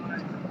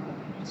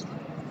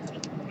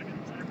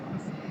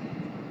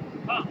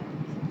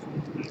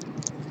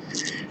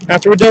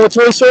 After we're done with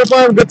Total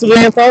Certified, we'll get to the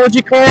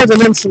anthology cards, and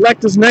then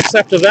Select is next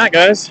after that,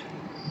 guys.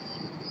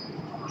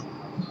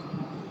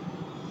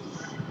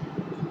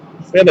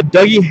 We have a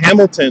Dougie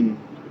Hamilton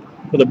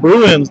for the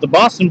Bruins, the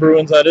Boston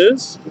Bruins, that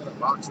is.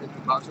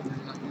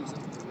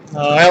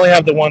 I only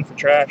have the one for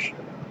trash.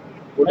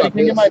 What about Can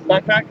you get my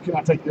backpack? Can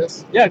I take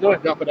this? Yeah, go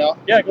ahead. Dump it out?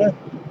 Yeah, go ahead.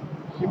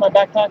 Give my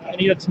backpack. I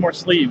need some more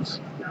sleeves.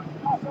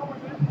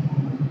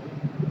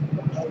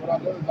 What I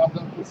do is I'll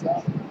dump this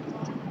out.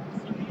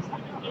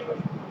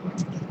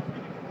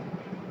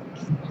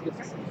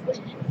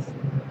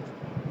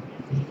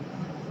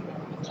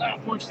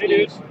 Hey,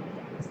 dude.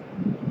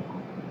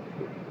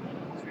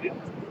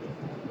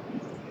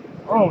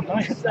 Oh,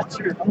 nice. That's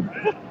your.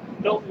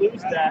 Don't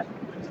lose that.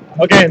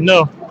 Okay,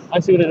 no. I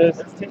see what it is.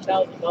 That's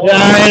 $10,000. Yeah,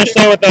 I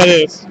understand what that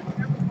is.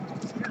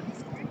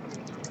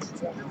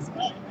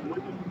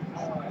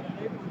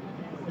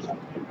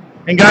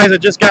 And guys, I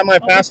just got my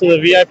pass to the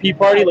VIP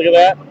party. Look at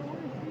that.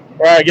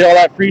 where I get all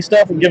that free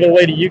stuff and give it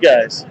away to you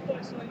guys.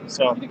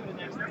 So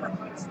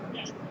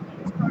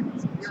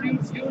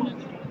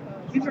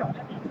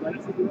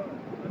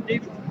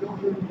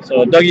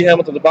Dougie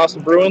Hamilton, the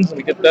Boston Bruins, and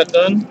we get that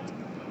done.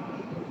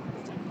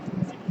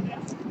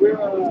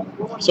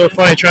 So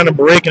funny trying to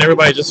break and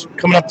everybody just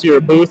coming up to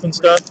your booth and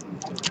stuff,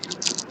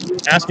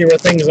 asking where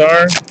things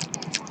are.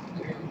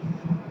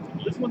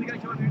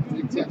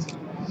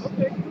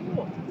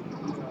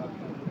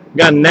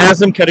 Got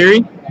Nazem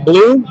Kadiri,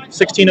 blue,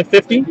 16 of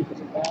 50.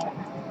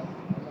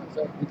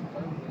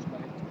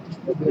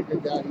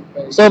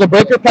 So the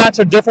breaker packs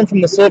are different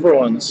from the silver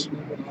ones.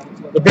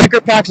 The breaker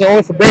packs are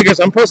only for breakers.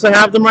 I'm supposed to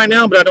have them right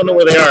now, but I don't know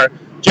where they are.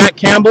 Jack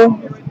Campbell.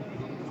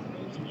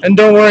 And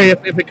don't worry,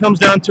 if it comes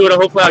down to it,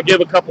 hopefully I'll give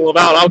a couple of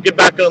out. I'll get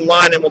back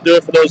online and we'll do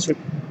it for those who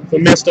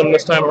missed them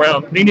this time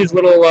around. Panini's a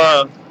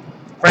little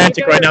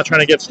frantic right now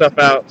trying to get stuff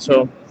out.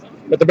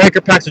 But the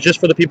breaker packs are just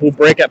for the people who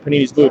break at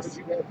Panini's booth.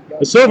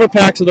 The silver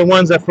packs are the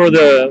ones that for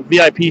the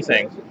VIP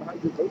thing.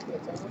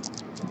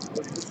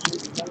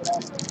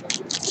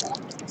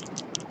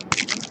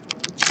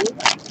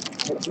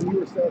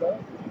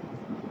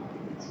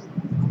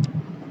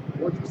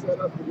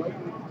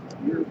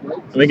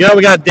 We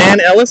got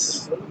Dan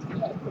Ellis.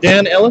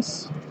 Dan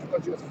Ellis.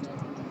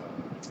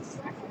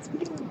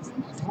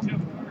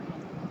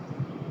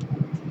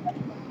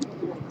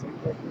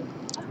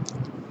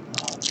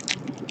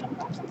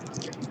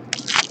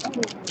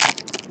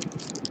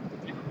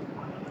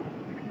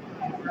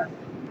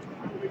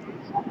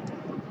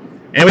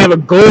 And we have a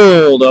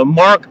gold,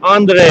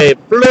 Marc-Andre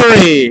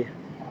Fleury.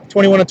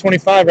 21 of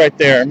 25 right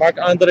there.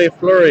 Marc-Andre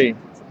Fleury.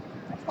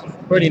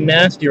 Pretty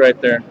nasty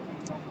right there.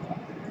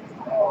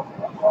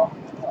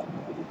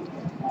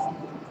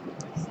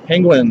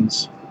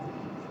 Penguins.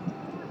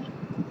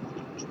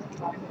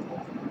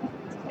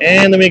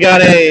 And then we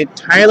got a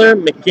Tyler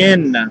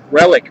McKinn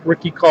relic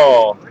rookie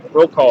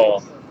roll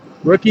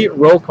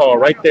call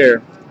right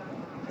there.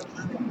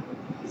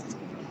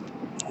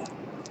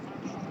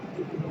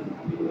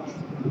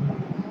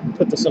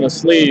 Put this on a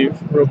sleeve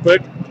real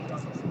quick.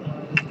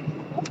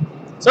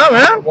 What's up,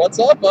 man? What's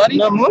up, buddy?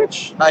 Not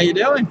much. How you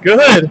doing?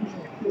 Good.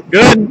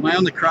 Good. Am I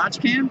on the crotch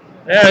cam?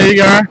 Yeah, there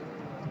you are.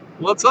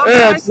 What's up,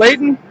 Yeah, guys?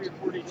 Leighton.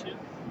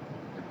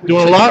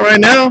 Doing a lot right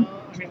now.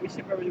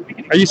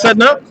 Are you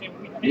setting up?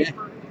 Yeah.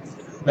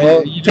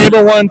 Well,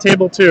 table 1,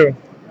 table 2.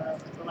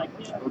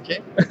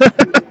 Okay.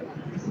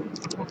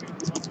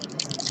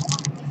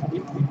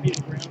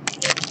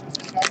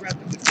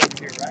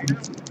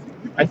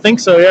 I think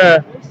so,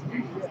 yeah.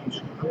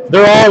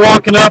 They're all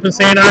walking up and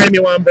saying hi to me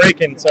while I'm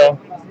breaking, so.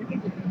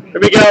 Here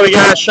we go. We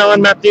got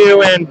Sean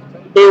Matthew and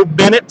Bo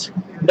Bennett.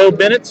 Bo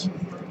Bennett.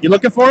 You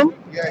looking for him?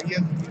 Yeah, he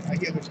has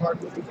a card.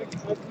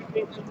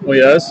 Oh, he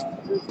does?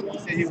 He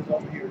said he was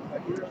over here.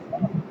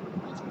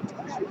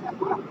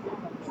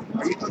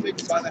 Are you going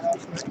to buy the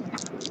house?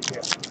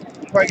 Yeah.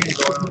 Probably going to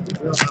go out. We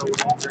don't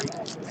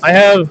know. I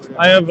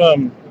have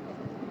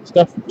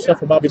stuff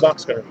for Bobby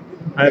Boxcar.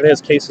 I have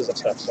his cases and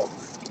stuff, so.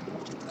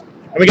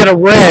 And we got a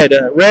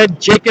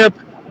red Jacob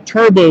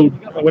Turbo,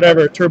 or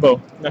whatever,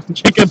 Turbo.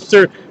 Jacob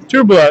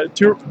Turbo.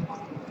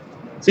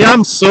 See,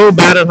 I'm so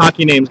bad at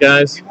hockey names,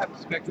 guys.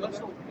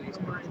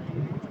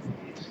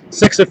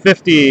 6 of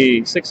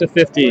 50. 6 of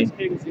 50.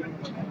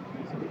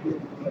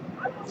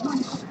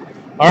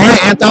 All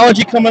right,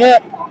 anthology coming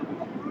up.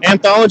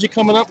 Anthology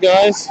coming up,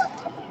 guys.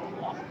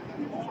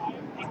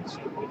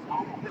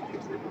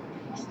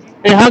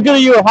 Hey, how good are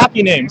you at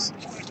hockey names?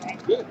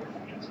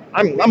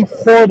 I'm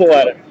horrible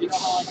at it. You know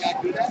how I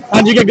got good at it?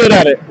 How'd you get good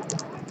at it?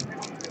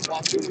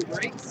 While doing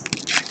breaks,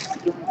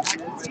 during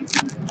practice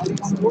season, I leave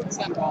Sports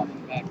Center on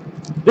in the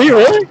background. Do you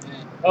really?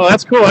 Oh,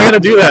 that's cool. I gotta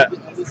do that.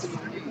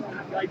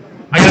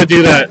 I gotta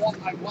do that. I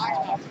watch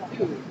hockey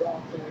too, so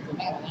it's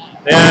not a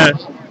lot. Yeah.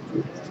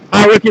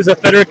 Our rookie's a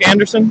Frederick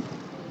Anderson.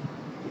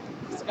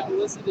 Just got to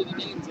listen to the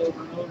names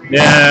over and over.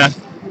 Yeah.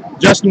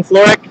 Justin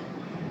Florek.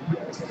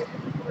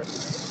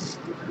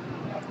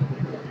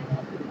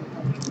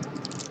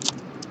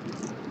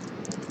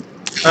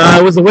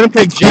 It was the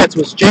Winnipeg Jets. It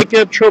was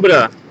Jacob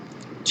Trouba.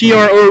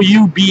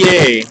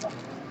 Trouba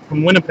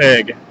from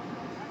Winnipeg.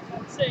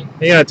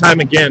 They gotta tie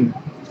him again.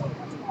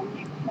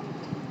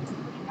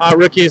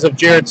 Rookies of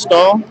Jared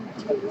Stahl.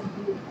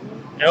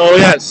 Oh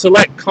yeah,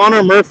 select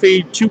Connor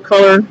Murphy,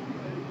 2-color,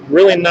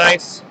 really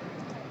nice.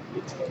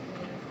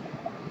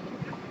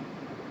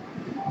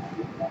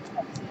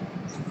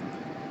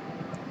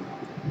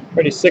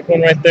 Pretty sick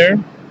one right there.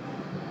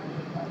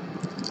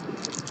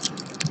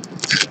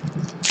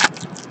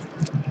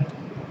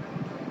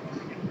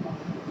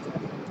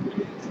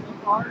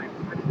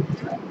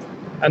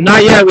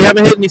 Not yet. We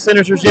haven't hit any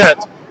signatures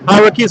yet.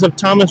 Rookies of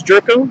Thomas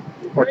Jurko,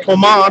 or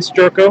Tomas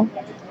Jurko.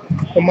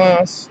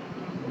 Tomas.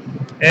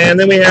 And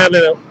then we have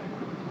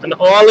an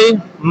Ollie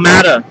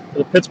Mata for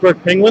the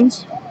Pittsburgh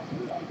Penguins.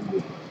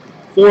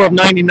 4 of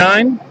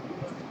 99.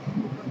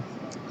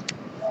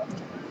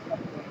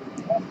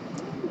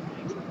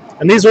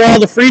 And these are all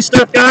the free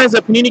stuff, guys,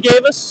 that Panini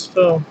gave us.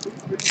 So,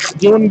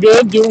 doing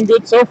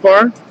good so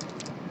far.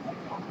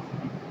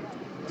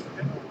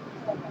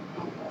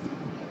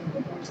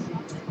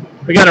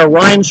 We got a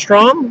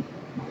Reinstrom.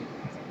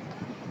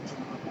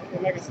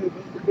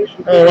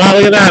 Oh, wow,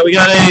 look at that. We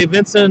got a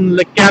Vincent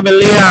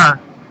LeCavalier.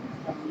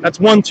 That's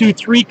 1, 2,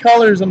 3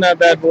 colors on that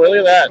bad boy.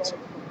 Look at that.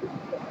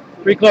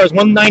 3 colors,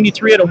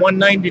 193 out of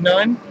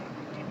 199.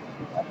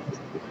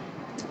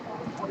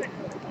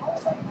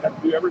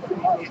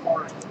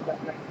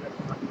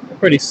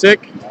 Pretty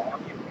sick.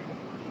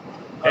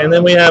 And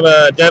then we have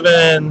a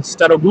Devin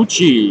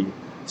Statoguchi.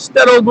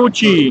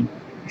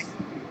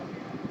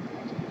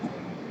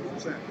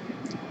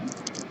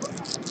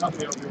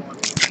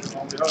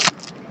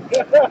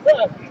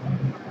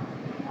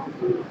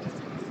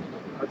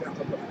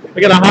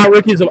 We got a hot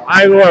rookies of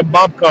Igor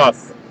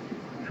Bobkov.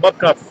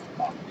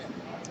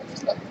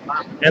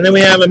 And then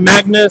we have a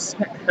Magnus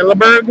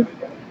Helleberg.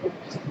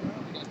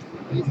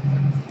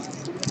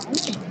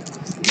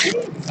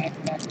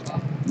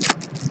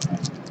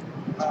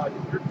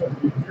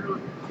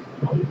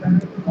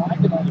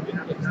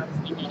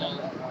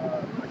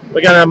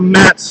 We got a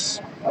Mats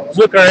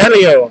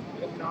Zuccarello.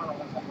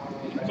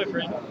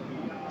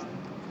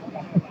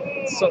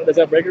 So does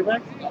that breaker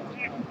back?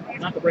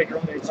 Not the breaker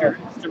only, it's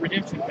the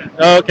redemption pack.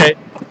 Oh, okay.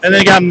 And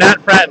then you got Matt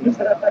Fratton.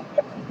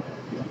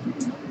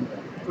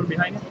 Put it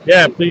behind you?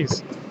 Yeah,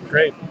 please.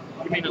 Great.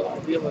 You may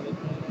not deal with it.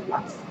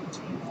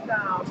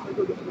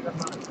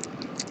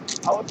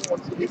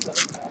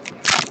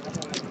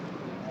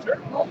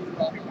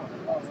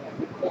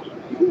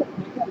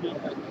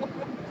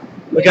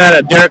 We got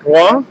a Derek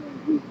Waugh.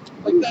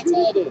 Like, that's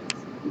all it is.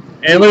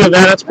 And look at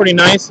that. That's pretty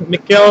nice.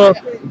 Mikael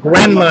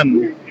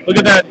Granlund. Look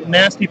at that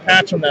nasty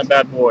patch on that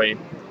bad boy.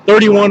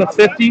 31 of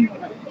 50.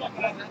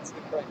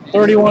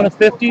 31 of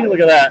 50. Look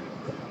at that.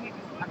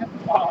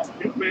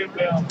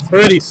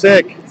 Pretty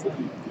sick.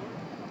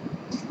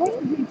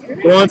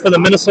 Going for the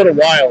Minnesota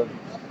Wild.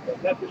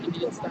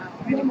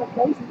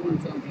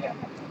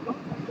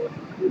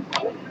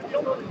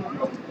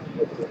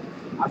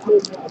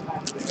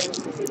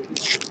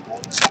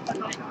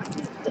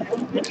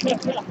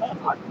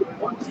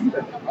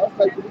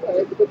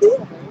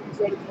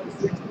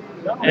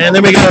 And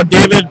then we got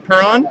David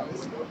Perron.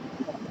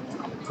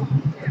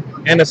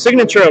 And a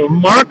signature of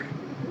Mark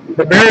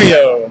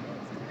Barberio.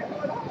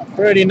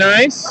 Pretty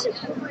nice.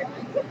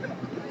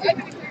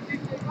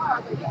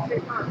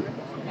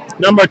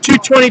 Number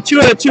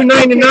 222 out of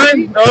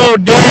 299. Oh,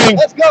 dang.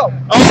 Let's go.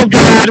 Oh,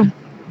 God.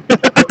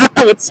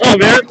 What's up,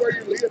 man?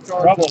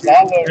 Troubles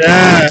all over.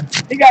 Yeah.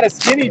 He got his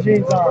skinny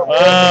jeans on.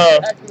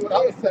 Exactly what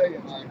I was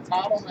saying. Like,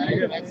 Tom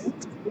O'Malley, that's...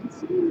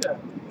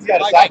 He's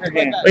got a soccer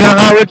game. We got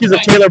hot rookies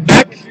of Taylor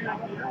Beck.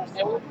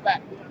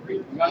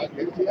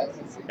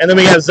 And then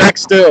we got Zach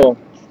Still.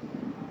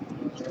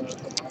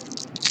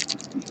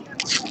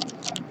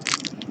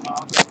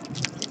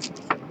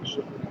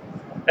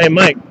 Hey,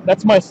 Mike,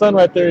 that's my son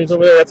right there. He's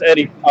over there. That's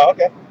Eddie. Oh,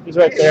 okay. He's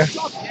right there.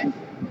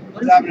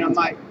 What's happening on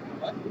Mike?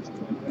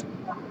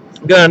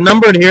 We got a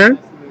numbered here.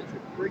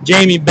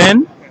 Jamie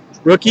Benn,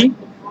 rookie,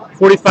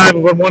 45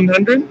 of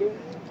 100.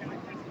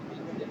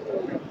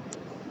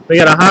 We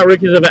got a hot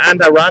rookies of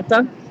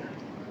Andaranta.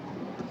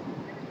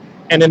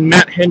 And then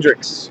Matt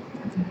Hendricks.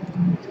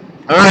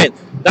 All right,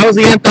 that was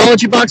the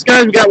anthology box,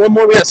 guys. We got one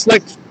more. We got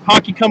Select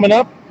Hockey coming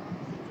up.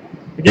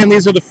 Again,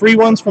 these are the free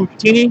ones from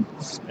Panini.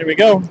 There we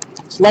go.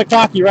 Select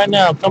Hockey right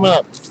now, coming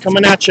up,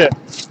 coming at you.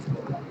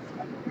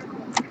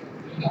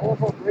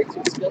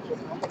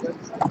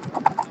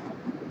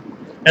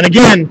 And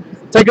again,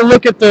 take a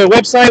look at the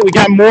website. We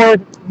got more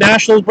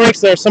Nationals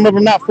breaks there. Some of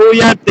them not full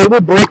yet. They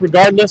will break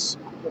regardless.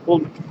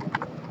 We'll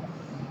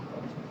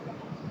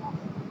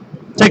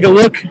take a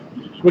look.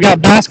 We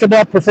got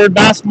basketball, preferred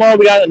basketball.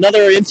 We got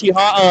another NT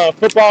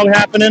football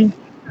happening.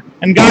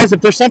 And guys, if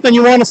there's something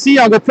you want to see,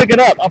 I'll go pick it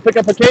up. I'll pick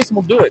up a case and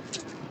we'll do it.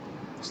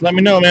 Just let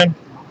me know, man.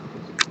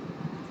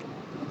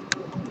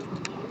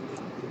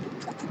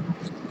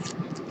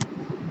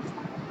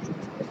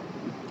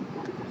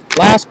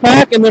 Last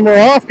pack, and then we're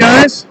off,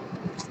 guys.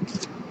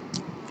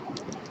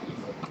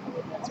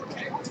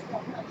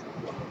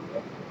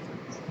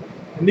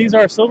 And these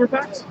are silver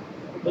packs?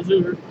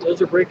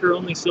 Those are breaker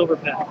only silver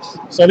packs.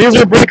 So these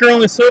are breaker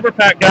only silver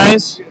pack,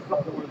 guys.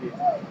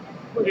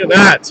 Look at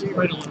that. You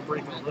probably don't want to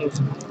break all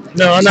those.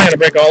 No, I'm not going to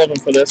break all of them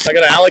for this. I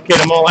got to allocate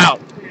them all out.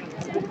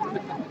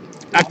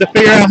 I have to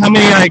figure out how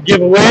many I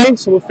give away,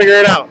 so we'll figure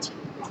it out.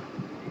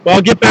 But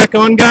I'll get back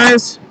on,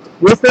 guys,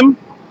 with them,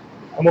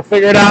 and we'll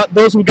figure it out.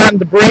 Those who got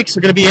into breaks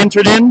are going to be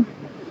entered in,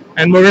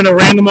 and we're going to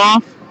random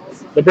off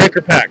the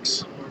breaker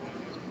packs.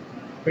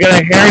 We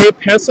got a Harry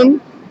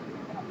Pesson.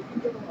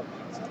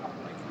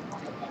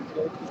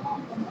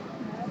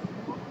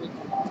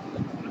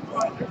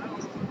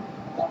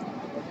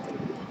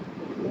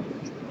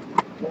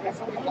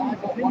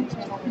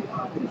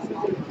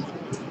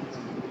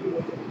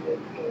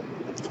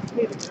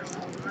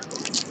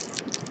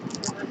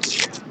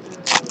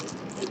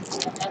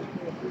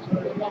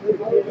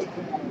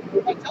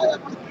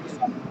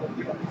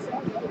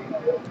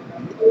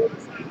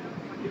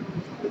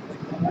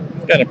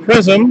 Got a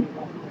prism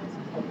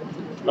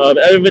of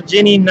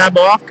Evgeny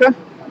Nabokov.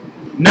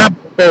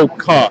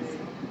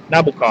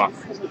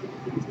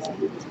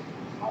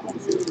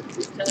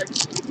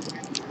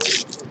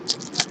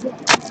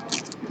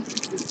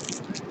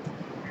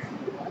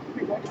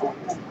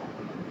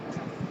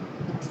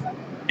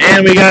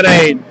 And we got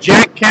a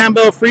Jack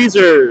Campbell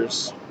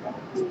freezers.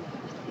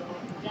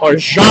 Or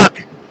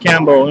Jacques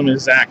Campbell, I mean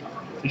Zach.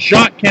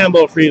 Jacques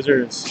Campbell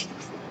freezers.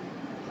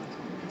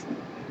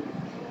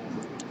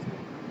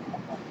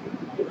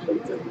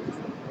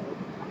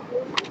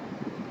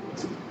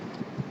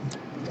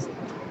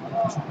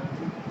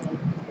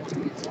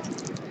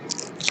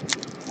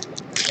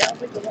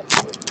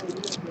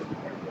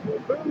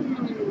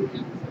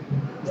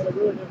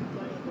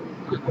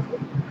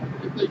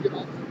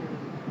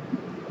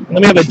 And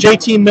then we have a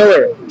JT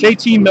Miller.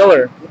 JT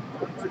Miller.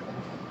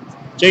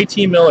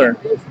 JT Miller.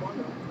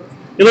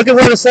 You looking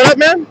for the setup,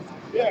 man?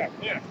 Yeah,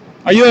 yeah.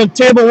 Are you on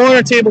table 1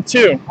 or table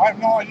 2? I have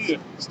no idea.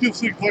 Still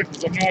seeing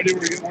collectors. I have no idea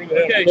where they have.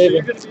 Okay, so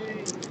you're going to be.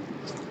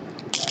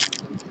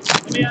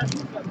 Let me ask you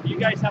something. Do you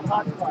guys have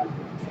hotspot?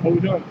 What we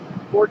doing?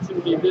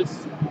 Fortunately,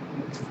 this.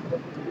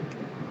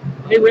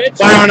 Hey, Rich.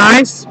 Fire on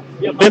Ice.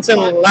 Yeah, Vincent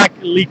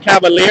Le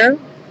Cavalier.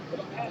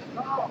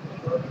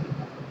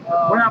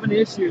 We're having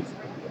issues.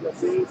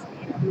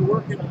 We're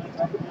working on it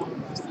right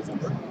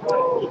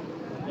now.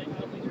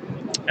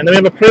 And then we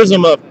have a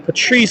prism of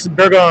Patrice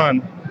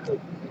Bergeron.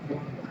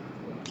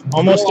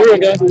 Almost through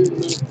it, guys.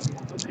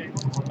 Okay.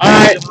 All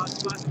right.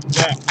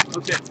 Yeah.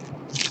 Okay.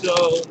 So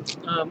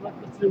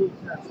let's do a little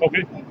test.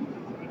 Okay.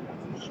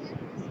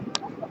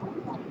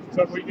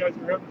 So what you guys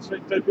are having the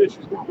same type of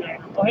issues with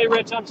that. Oh, hey,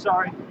 Rich. I'm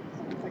sorry.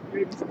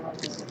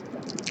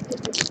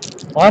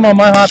 Well, I'm on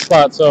my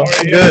hotspot, so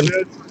I'm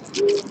good.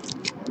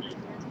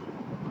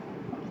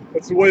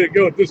 That's the way to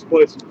go at this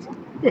place.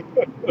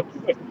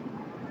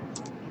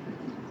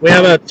 We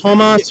have a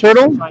Thomas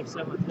Hurdle.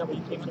 5-7. No,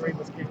 you came in 3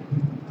 was King.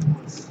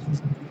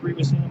 3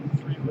 was him.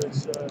 3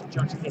 was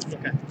Johnson.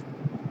 Okay.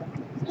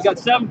 You got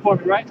 7 for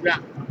me, right? Yeah.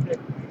 Okay.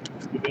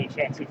 Give me a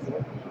shot,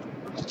 6-4.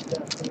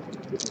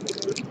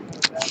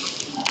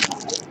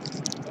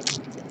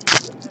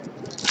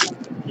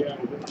 Yeah.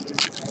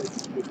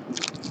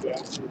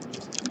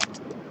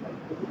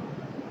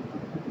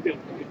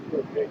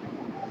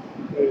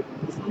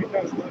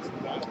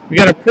 We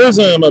got a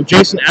prism of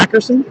Jason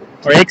Ackerson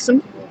or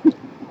Akerson.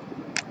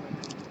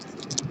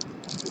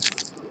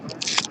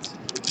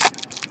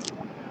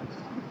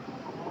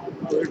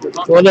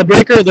 Well, the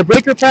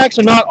breaker packs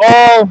are not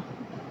all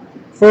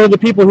for the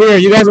people here.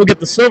 You guys will get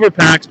the silver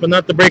packs, but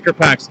not the breaker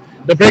packs.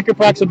 The breaker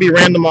packs will be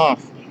random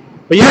off.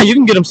 But yeah, you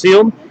can get them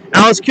sealed.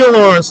 Alex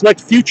Killorn,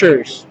 Select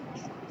Futures.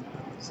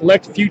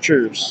 Select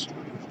Futures.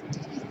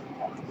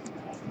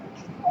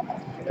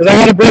 Because I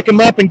got to break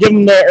them up and give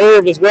him the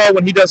herb as well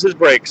when he does his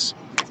breaks.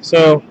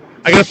 So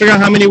I got to figure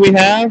out how many we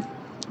have.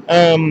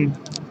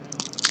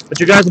 But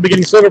you guys will be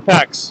getting silver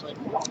packs.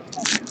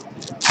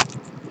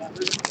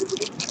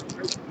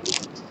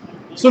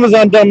 As soon as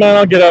I'm done, man,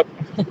 I'll get up.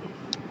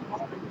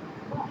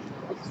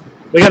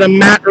 We got a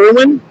Matt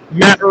Irwin.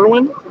 Matt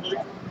Irwin.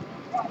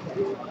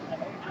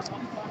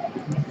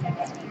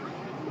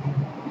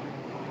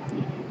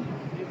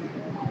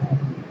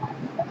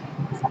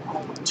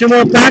 Two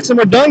more packs and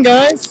we're done,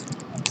 guys.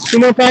 2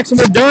 more packs and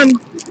we're done.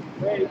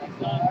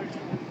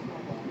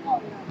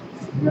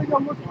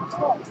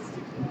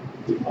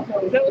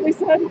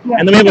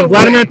 And then we have a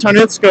Vladimir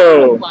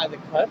Tarnitsko.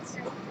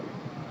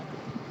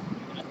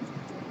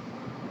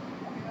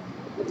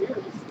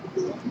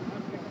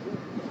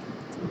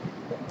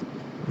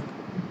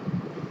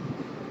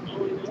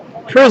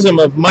 Prism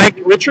of Mike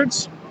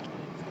Richards.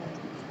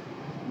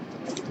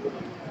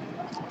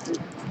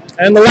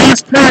 And the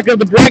last pack of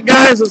the break,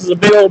 guys. This is a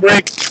big old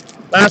break.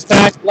 Last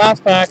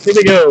pack. Here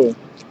we go.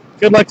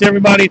 Good luck to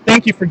everybody.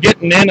 Thank you for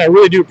getting in. I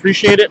really do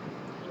appreciate it.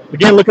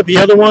 Again, look at the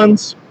other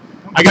ones.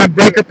 I got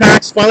breaker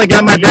packs. Finally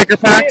got my breaker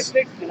packs.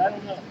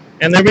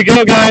 And there we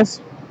go,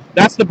 guys.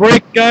 That's the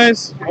break,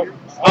 guys.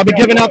 I'll be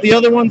giving out the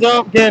other ones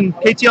out. Again,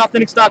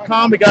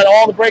 KTAuthentics.com. We got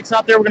all the breaks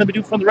out there we're going to be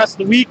doing for the rest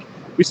of the week.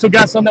 We still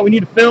got some that we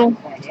need to fill.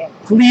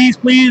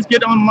 Please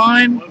get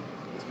online.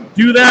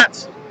 Do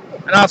that.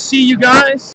 And I'll see you guys